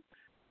do.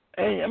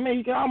 And I mean,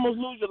 you can almost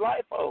lose your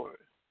life over it.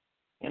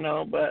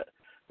 But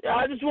yeah,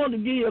 I just wanted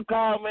to give you a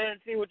call, man,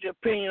 and see what your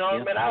opinion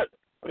on it, man. Like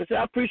I said,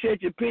 I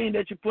appreciate your opinion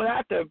that you put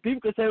out there.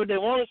 People can say what they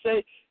want to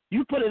say.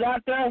 You put it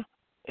out there,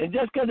 and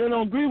just because they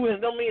don't agree with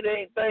it, don't mean they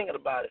ain't thinking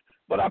about it.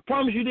 But I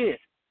promise you this: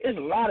 there's a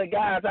lot of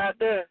guys out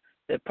there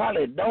that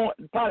probably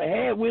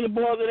had wheelie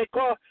bars in their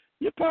car.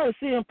 You'll probably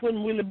see them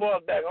putting wheelie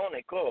bars back on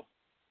their car.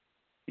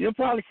 You'll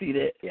probably see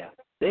that. Yeah.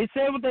 They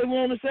say what they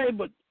want to say,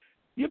 but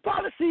you'll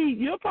probably see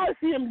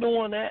them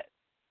doing that,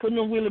 putting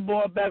them wheelie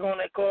bars back on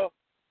their car.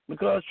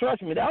 Because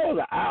trust me, that was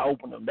an eye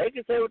opener. They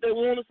can say what they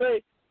want to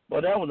say,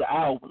 but that was an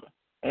eye opener.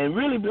 And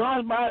really, be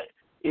honest about it,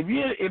 if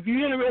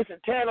you're interested in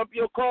tearing up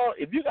your car,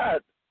 if you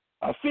got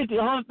a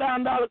 $50,000,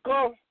 $100,000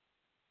 car,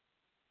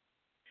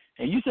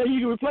 and you say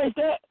you can replace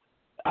that,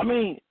 I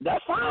mean,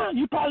 that's fine.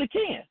 You probably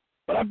can.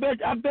 But I bet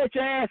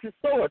your ass is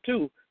sore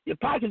too, your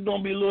pocket's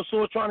gonna be a little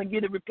sore trying to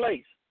get it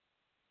replaced.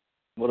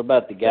 What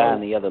about the guy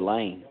in the other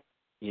lane?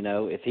 You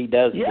know, if he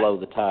does blow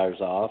the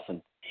tires off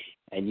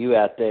and you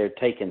out there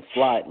taking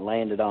flight and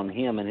landed on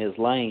him in his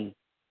lane,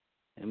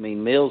 I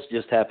mean, Mills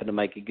just happened to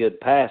make a good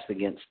pass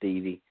against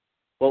Stevie.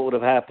 What would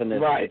have happened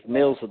if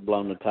Mills had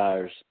blown the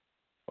tires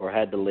or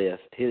had to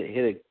lift?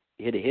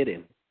 Hit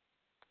him.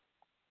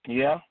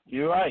 Yeah,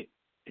 you're right.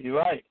 You're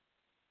right.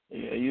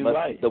 Yeah, you're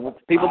right.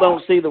 People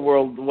don't see the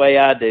world the way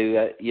I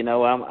do. You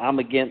know, I'm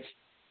against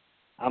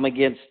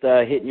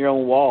hitting your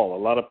own wall.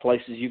 A lot of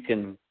places you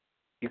can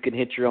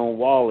hit your own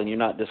wall and you're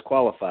not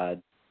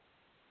disqualified.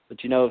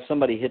 But you know, if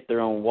somebody hit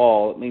their own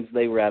wall, it means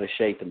they were out of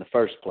shape in the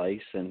first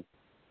place. And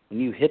when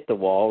you hit the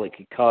wall, it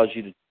could cause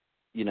you to,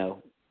 you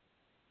know,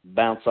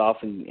 bounce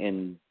off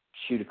and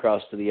shoot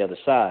across to the other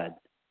side.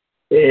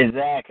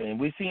 Exactly, and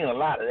we've seen a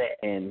lot of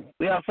that. And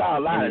we all saw a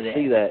lot of that.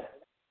 See that,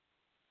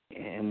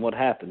 and what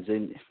happens?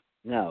 And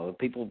no,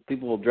 people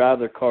will drive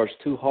their cars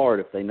too hard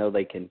if they know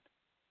they can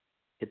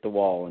hit the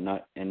wall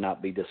and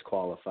not be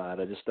disqualified.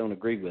 I just don't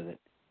agree with it.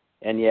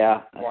 And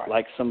yeah,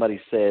 like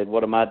somebody said,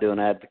 what am I doing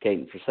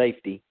advocating for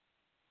safety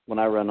when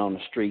I run on the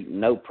street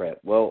and no prep?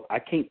 Well, I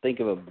can't think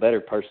of a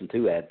better person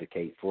to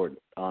advocate for it,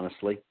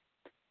 honestly.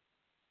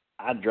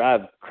 I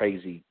drive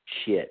crazy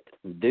shit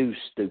and do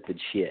stupid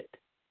shit,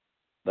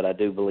 but I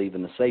do believe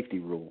in the safety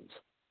rules.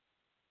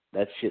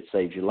 That shit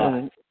saves your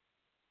life.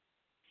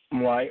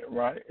 Right,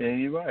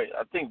 and you're right.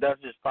 I think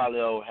that's just probably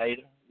an old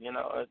hater. You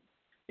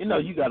know,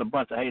 you got a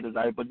bunch of haters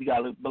out here, but you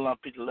got a lot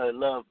of people that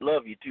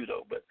love you too,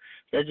 though. But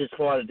that's just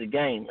part of the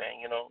game, man.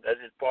 You know, that's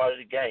just part of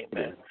the game,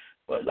 man.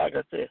 But like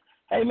I said,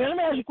 hey man, let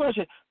me ask you a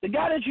question. The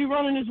guy that you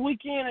running this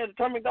weekend at the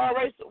Tournament Guard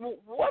race,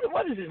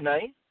 what is his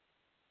name?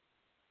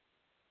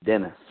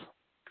 Dennis.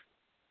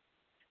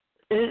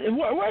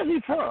 Where is he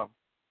from?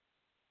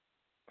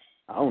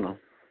 I don't know.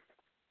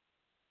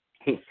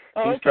 He's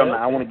from the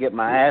I want to get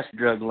my ass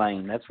drug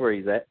lane. That's where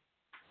he's at.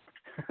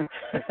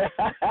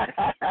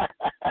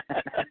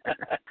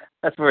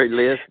 That's where he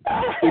lives.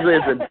 He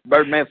lives in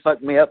Birdman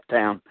Fuck Me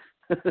Uptown.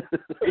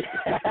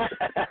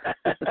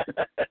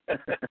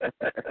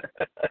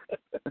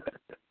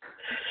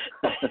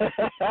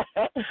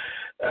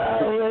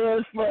 Oh, man,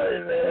 that's funny,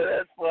 man.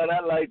 That's fun. I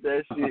like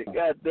that shit.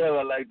 God damn,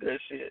 I like that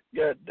shit.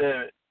 God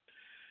damn it.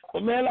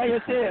 But man, like I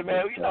said,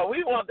 man, you know,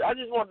 I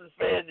just want the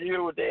fans to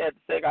hear what they had to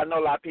say. I know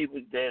a lot of people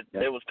that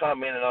was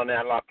commenting on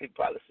that. A lot of people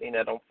probably seen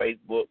that on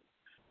Facebook.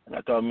 And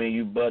I told me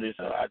you buddies,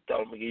 so I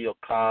told them to give you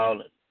a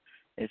call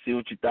and see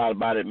what you thought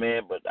about it,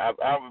 man. But I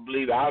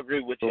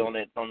agree with you on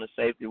that, on the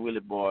safety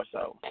wheelie bar.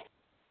 So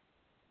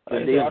I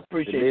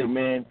appreciate you,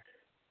 man.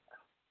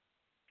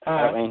 All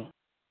right, man.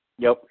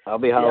 Yep, I'll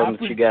be hollering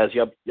at you guys.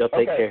 Y'all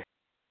take care.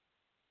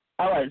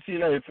 All right, see you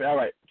later. All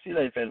right, see you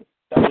later, fam.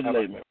 Talk to you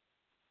later, man.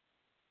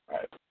 All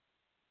right.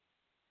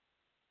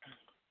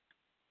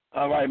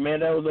 All right,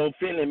 man, that was old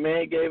Finley,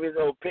 man. He gave his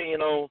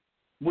opinion on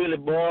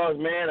wheelie bars,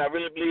 man. I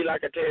really believe,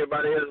 like I tell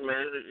everybody else,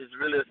 man, it's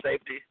really a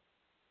safety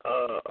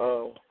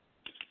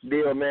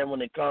deal, man,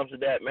 when it comes to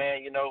that,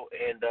 man, you know.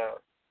 And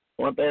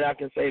one thing I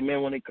can say,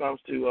 man, when it comes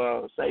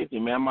to safety,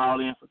 man, I'm all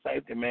in for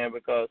safety, man,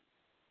 because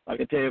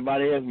like I tell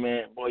everybody else,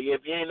 man, boy,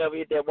 if you ain't never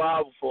hit that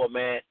wall before,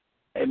 man,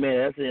 hey, man,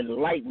 that's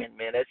enlightenment,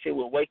 man. That shit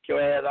will wake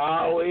your ass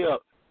all the way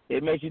up.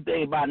 It makes you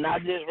think about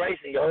not just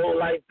racing, your whole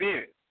life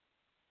period.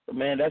 So,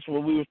 man, that's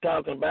what we was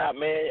talking about,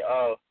 man.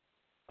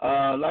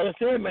 Like I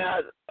said,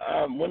 man,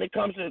 when it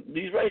comes to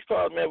these race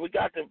cars, man, we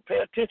got to pay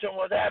attention to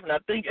what's happening. I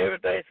think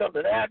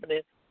something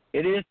happening,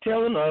 it is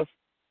telling us,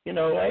 you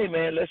know, hey,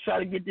 man, let's try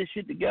to get this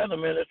shit together,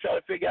 man. Let's try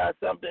to figure out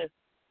something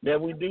that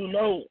we do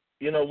know,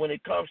 you know, when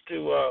it comes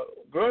to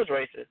grudge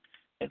races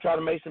and try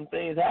to make some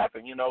things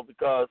happen, you know,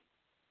 because,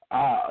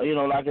 you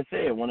know, like I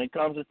said, when it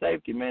comes to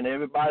safety, man,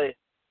 everybody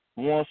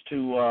wants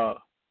to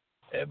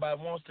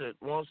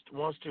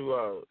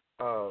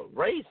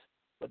race,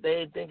 but they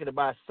ain't thinking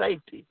about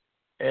safety.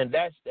 And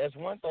that's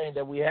one thing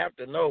that we have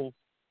to know.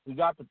 We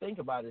got to think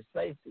about is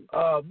safety.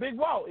 Big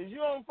Walt, is you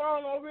on the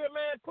phone over here,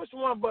 man? Push the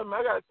one button.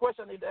 I got a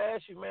question I need to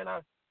ask you, man.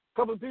 A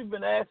couple of people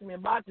been asking me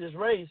about this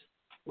race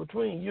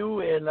between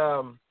you and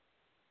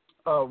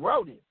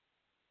Rody,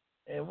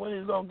 and when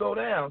it's gonna go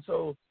down.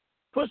 So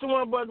push the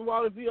one button,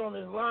 Walt, if you're on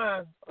this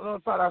line. I'm gonna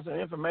find out some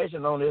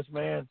information on this,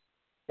 man,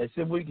 and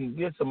see if we can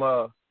get some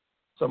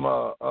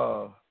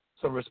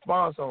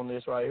response on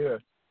this right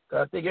here.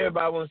 Cause I think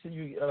everybody wants to see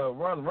you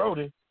run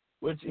Rody,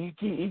 which he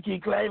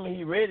keep claiming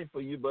he ready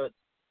for you, but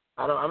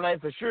I'm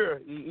not for sure.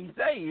 He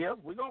say yeah.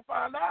 We're gonna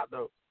find out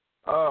though.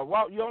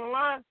 Walt, you on the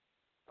line?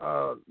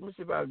 Let me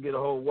see if I can get a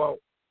hold of Walt.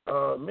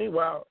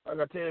 Meanwhile, I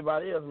gotta tell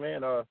everybody else,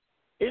 man.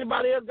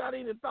 Anybody else got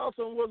any thoughts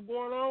on what's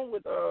going on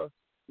with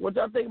what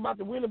y'all think about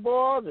the wheelie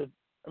bars?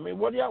 I mean,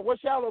 what's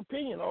y'all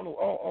opinion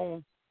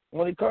on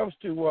when it comes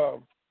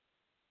to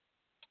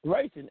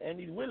racing and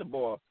these wheelie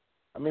bars?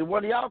 I mean,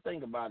 what do y'all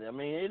think about it? I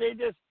mean,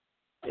 it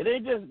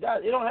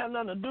don't have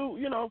nothing to do,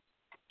 you know,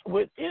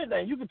 with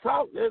anything. You can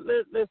talk.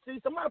 Let's see.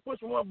 Somebody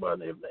push one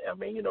button.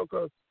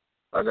 Because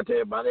like I tell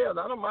everybody else,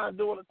 I don't mind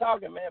doing the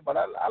talking, man, but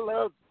I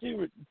love to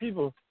see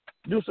people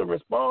do some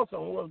response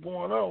on what's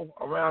going on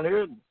around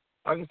here.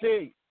 Like I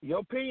said, your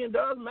opinion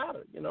does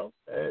matter, you know.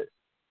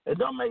 It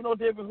don't make no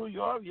difference who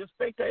you are. If you're a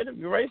spectator,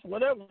 you're race,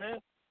 whatever, man.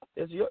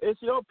 It's your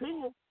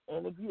opinion,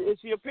 and if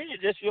it's your opinion,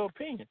 it's your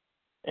opinion.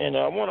 And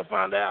I want to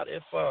find out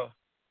if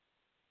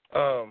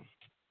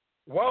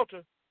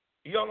Walter,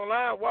 you on the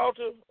line,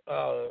 Walter?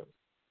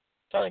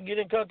 Trying to get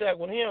in contact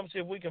with him, see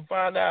if we can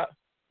find out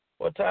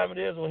what time it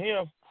is with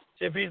him.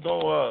 See if he's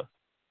gonna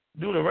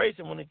do the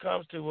racing when it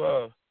comes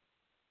to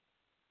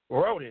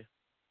Rhodey.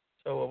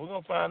 So we're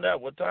gonna find out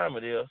what time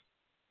it is.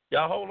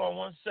 Y'all hold on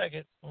 1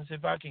 second. Let's see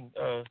if I can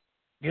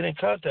get in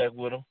contact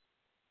with him.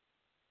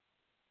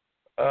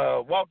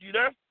 Walt, you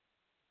there?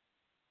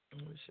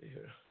 Let me see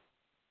here.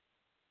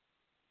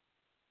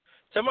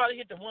 Somebody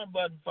hit the one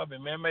button for me,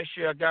 man. Make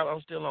sure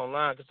I'm still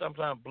online, because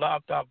sometimes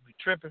Blog Talk be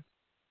tripping.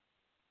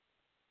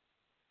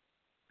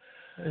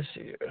 Let's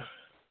see here.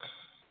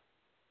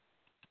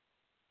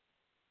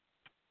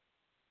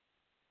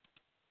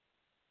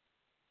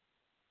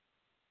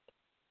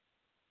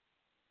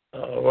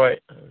 All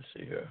right. Let's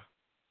see here.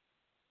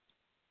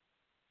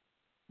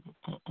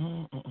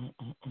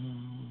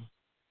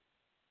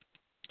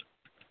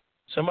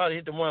 Somebody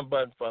hit the one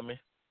button for me.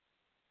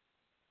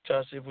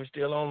 Try to see if we're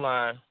still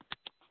online.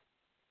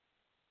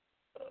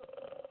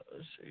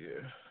 Let's see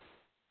here.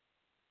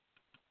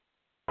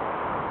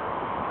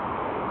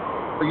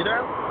 Are you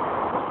there?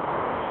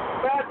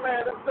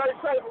 Batman, this is Jay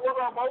Saber. What's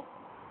up, Mo?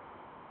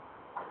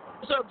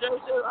 What's up, Jay?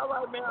 All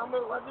right, man. I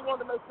just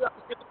wanted to make sure I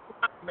could get the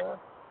time, man.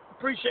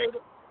 Appreciate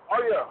it. Oh,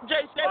 yeah.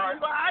 Jay Saber,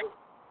 you all right?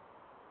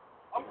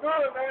 I'm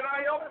good, man.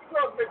 I ain't on this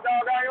truck, big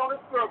dog. I ain't on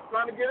this truck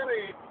trying to get it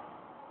in.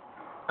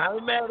 I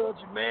ain't mad at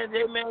you, man.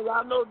 Hey, man,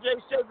 y'all know Jay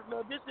Saber,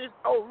 man. This is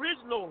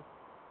original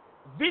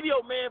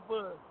video, man,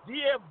 for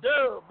DF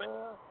Dub,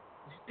 man.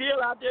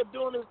 Still out there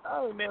doing this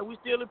thing, man. We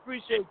still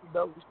appreciate you,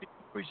 though. We still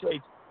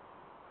appreciate you.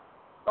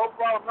 No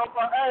problem, no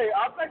problem. Hey,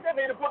 I think they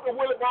need to put the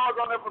wheelie bars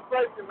on there for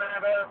safety,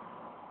 man.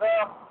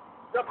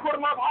 Just put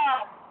them up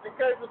high in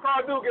case the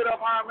car do get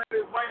up high, man.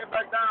 It's weighing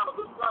back down or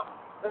do something.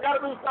 They got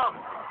to do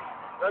something.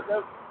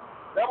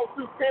 That was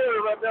too scary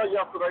right there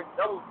yesterday.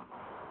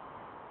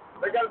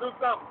 They got to do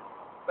something.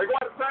 They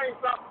got to change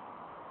something.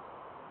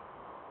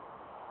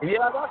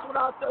 Yeah, that's what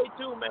I say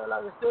too, man.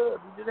 Like I said,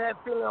 we just had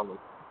Philly on a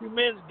few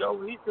minutes ago.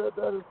 He said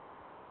that,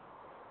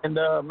 and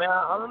man,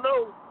 I don't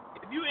know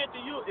if you into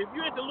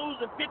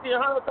losing $50,000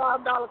 and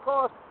 $100,000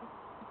 cars,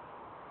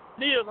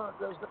 deals on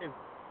Jay Saber.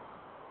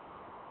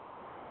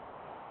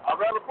 I'd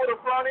rather put a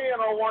front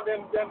end on one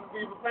than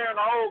be repairing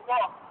the whole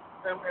car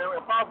and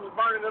possibly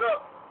burning it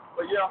up.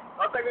 But yeah,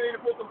 I think they need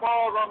to put some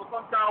balls on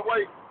some kind of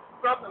way.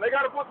 Something. They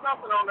got to put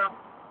something on them.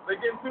 They're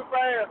getting too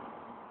fast.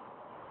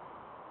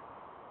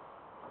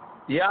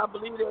 Yeah, I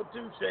believe that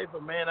too, Schaefer,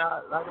 man.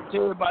 Like I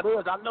tell everybody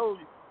else, I know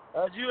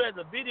as you as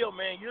a video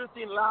man, you've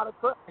seen a lot of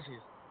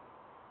crashes.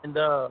 And,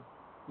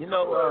 you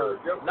know,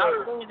 a lot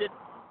of things that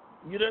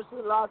you done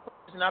seen a lot of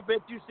crashes. And I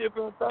bet you sit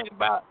there and think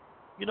about,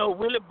 you know,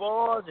 wheelie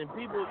bars and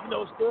people, you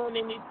know, staring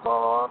in these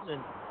cars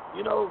and,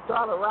 you know,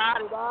 trying to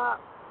ride it out.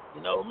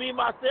 You know, me,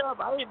 myself,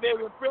 I ain't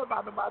very impressed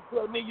by nobody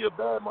telling me you're a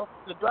bad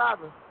motherfucker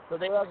driver because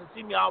they actually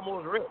see me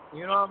almost wrecked.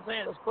 You know what I'm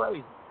saying? That's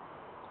crazy.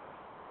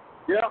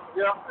 Yeah,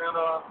 and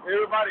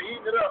everybody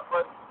eating it up,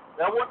 but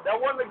that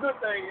wasn't a good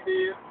thing he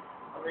did.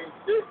 I mean,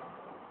 shit,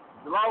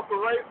 you lost the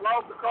race,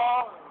 lost the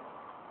car,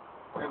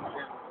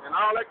 and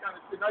all that kind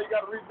of shit. Now you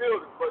got to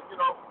rebuild it, but you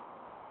know,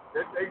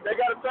 they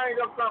got to change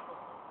up something.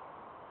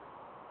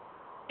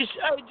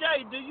 Hey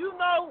Jay, do you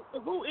know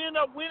who ended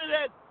up winning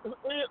that?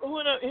 Who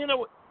ended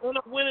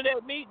up winning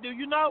that meet? Do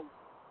you know?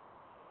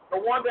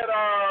 The one that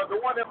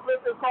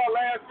flipped his car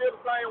last year the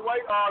same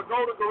way,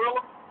 Golden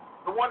Gorilla.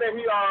 The one that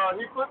he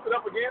flipped it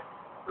up against,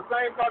 the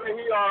same car that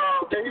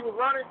he was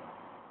running.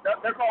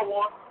 That car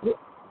won.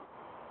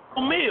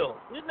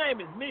 Mills. His name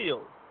is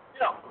Mills.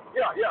 Yeah,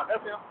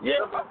 that's him.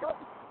 Yeah. That's him.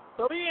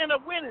 So he ended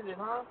up winning it,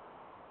 huh?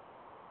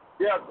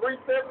 Yeah,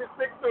 376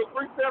 to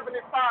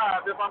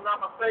 375, if I'm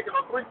not mistaken,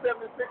 or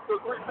 376 to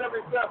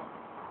 377.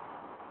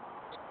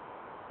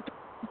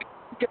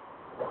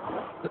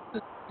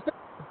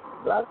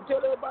 I can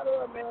tell everybody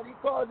else, man,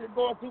 these cars are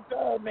going too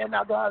fast, man.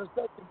 Not going to have a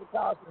safety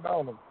precaution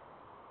on them.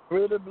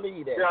 Really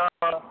believe that. Yeah,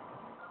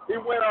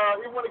 he went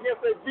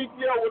against that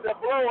GTO with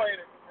that blower in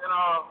it, and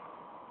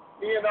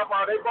he ended up.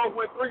 They both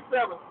went 3.7.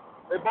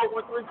 They both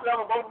went 3.7.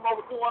 Both of them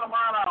over 200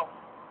 miles an hour.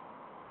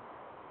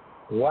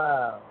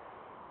 Wow.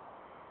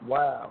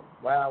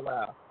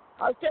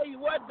 I'll tell you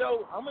what,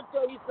 though. I'm going to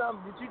tell you something.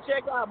 Did you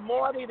check out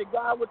Marty, the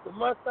guy with the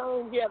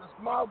Mustang? He had a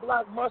small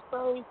block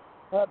Mustang,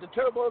 had the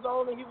turbos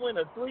on it. He went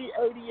a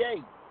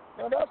 388.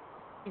 Man, that's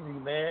crazy,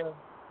 man.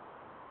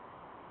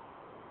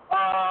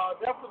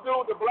 That's the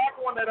dude, the black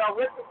one that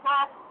wrecked the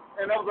car,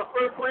 and that was the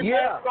first 3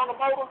 passes on the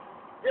motor.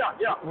 Yeah.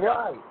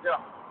 Right.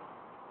 Yeah.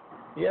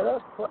 Yeah,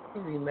 that's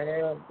crazy,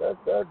 man. That's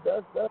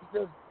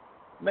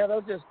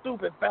just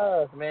stupid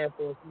fast, man,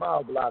 for a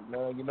small block,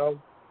 man, you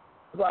know.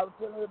 That's why I was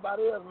telling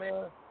everybody else,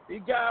 man.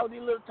 These guys with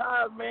these little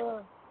tires,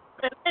 man,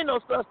 Man, ain't no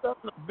such stuff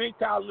no big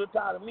tire, little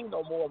tire to me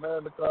no more,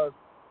 man, because,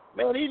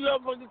 man, these little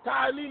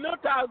tires, these little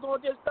tires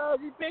going just as fast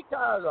as these big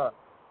tires are.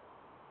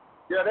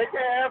 Yeah, they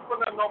can't ask for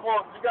nothing no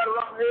more. You got to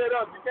run head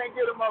up. You can't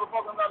get a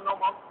motherfucker nothing no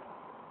more.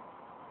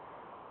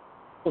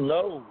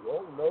 No.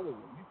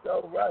 You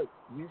so right.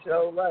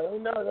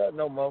 Ain't none of that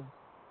no more.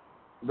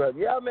 But,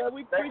 yeah, man,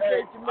 we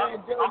appreciate you,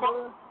 man, Joe. No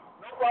problem.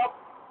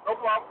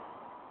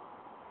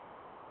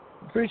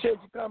 Appreciate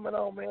you coming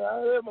on, man.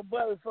 I heard my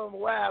brother from a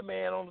while,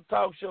 man, on the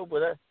talk show,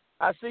 but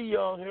I see you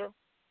on here.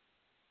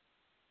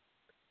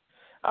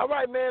 All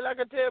right, man, like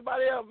I tell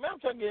everybody else, man,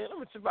 let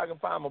me see if I can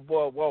find my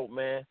boy Walt,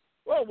 man.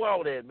 Where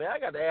Walt at, man? I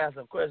got to ask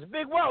some questions.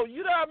 Big Walt,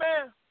 you there,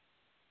 man?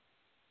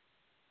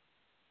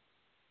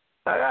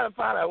 I got to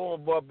find out where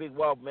my boy Big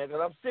Walt, man,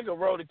 because I'm sick of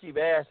Rody keep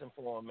asking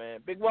for him, man.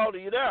 Big Walt, are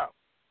you there?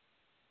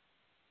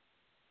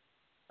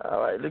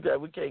 All right, look like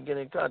we can't get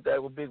in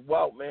contact with Big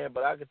Walt, man,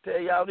 but I can tell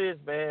y'all this,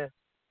 man.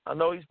 I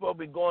know he's supposed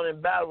to be going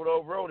in battle with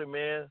old Rody,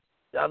 man.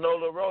 Y'all know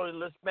little Rody,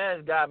 little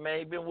Spanish guy, man.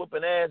 He been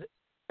whooping ass.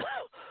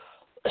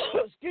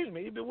 Excuse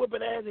me. He been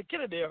whooping ass at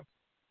Kennedale.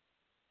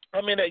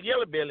 That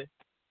Yellow Belly.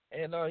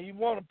 And he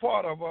won a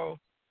part of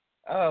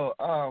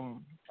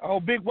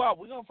Big Walt.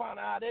 We're going to find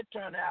out how that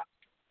turned out.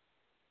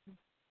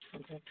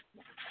 Okay.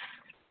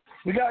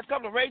 We got a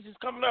couple of races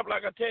coming up,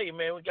 like I tell you,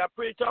 man. We got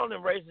pretty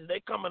tournament races. They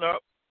coming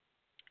up.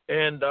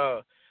 And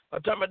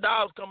Atomic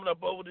Dogs coming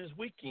up over this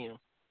weekend.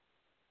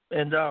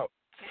 And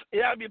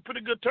it'll be a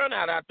pretty good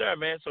turnout out there,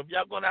 man. So if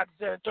y'all going out to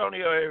San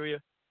Antonio area,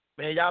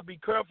 man, y'all be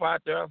careful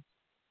out there.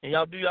 And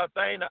y'all do your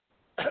thing.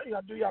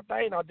 Y'all do your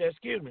thing out there,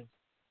 excuse me.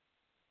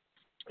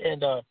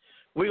 And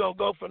we're going to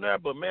go from there.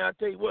 But, man, I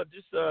tell you what,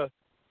 I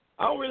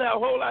don't really have a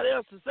whole lot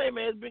else to say,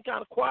 man. It's been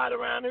kind of quiet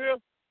around here.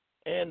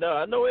 And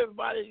I know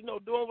everybody,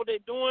 doing what they're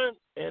doing.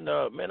 And,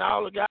 man,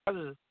 all the guys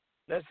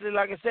let's see,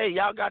 like I say,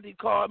 y'all got these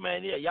cars,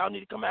 man. Yeah, y'all need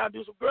to come out and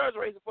do some girls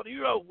racing for the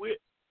Euro with.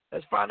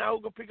 Let's find out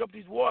who's going to pick up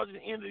these awards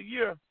at the end of the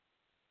year.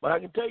 But I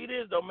can tell you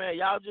this, though, man.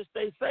 Y'all just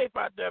stay safe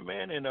out there,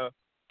 man, and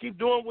keep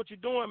doing what you're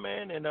doing,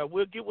 man. And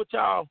we'll get with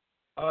y'all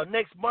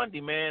next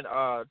Monday, man.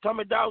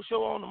 Tommy Dog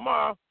Show on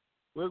tomorrow.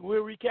 We'll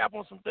recap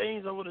on some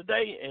things over the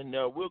day, and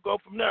we'll go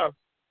from there.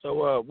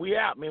 So we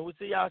out, man. We'll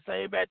see y'all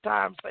same bat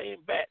time, same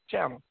bat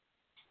channel.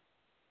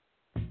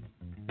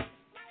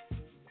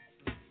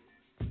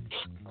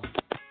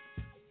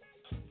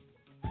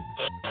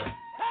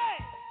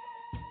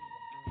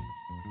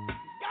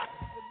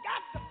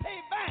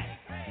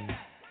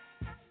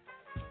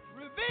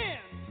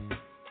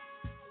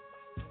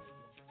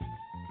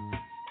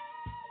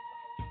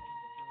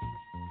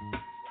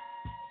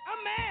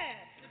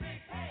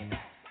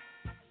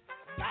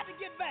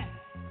 Get back.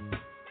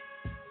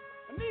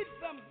 I need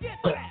some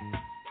get back.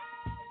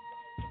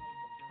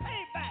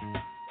 Pay back.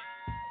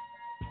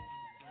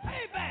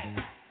 Pay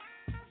back.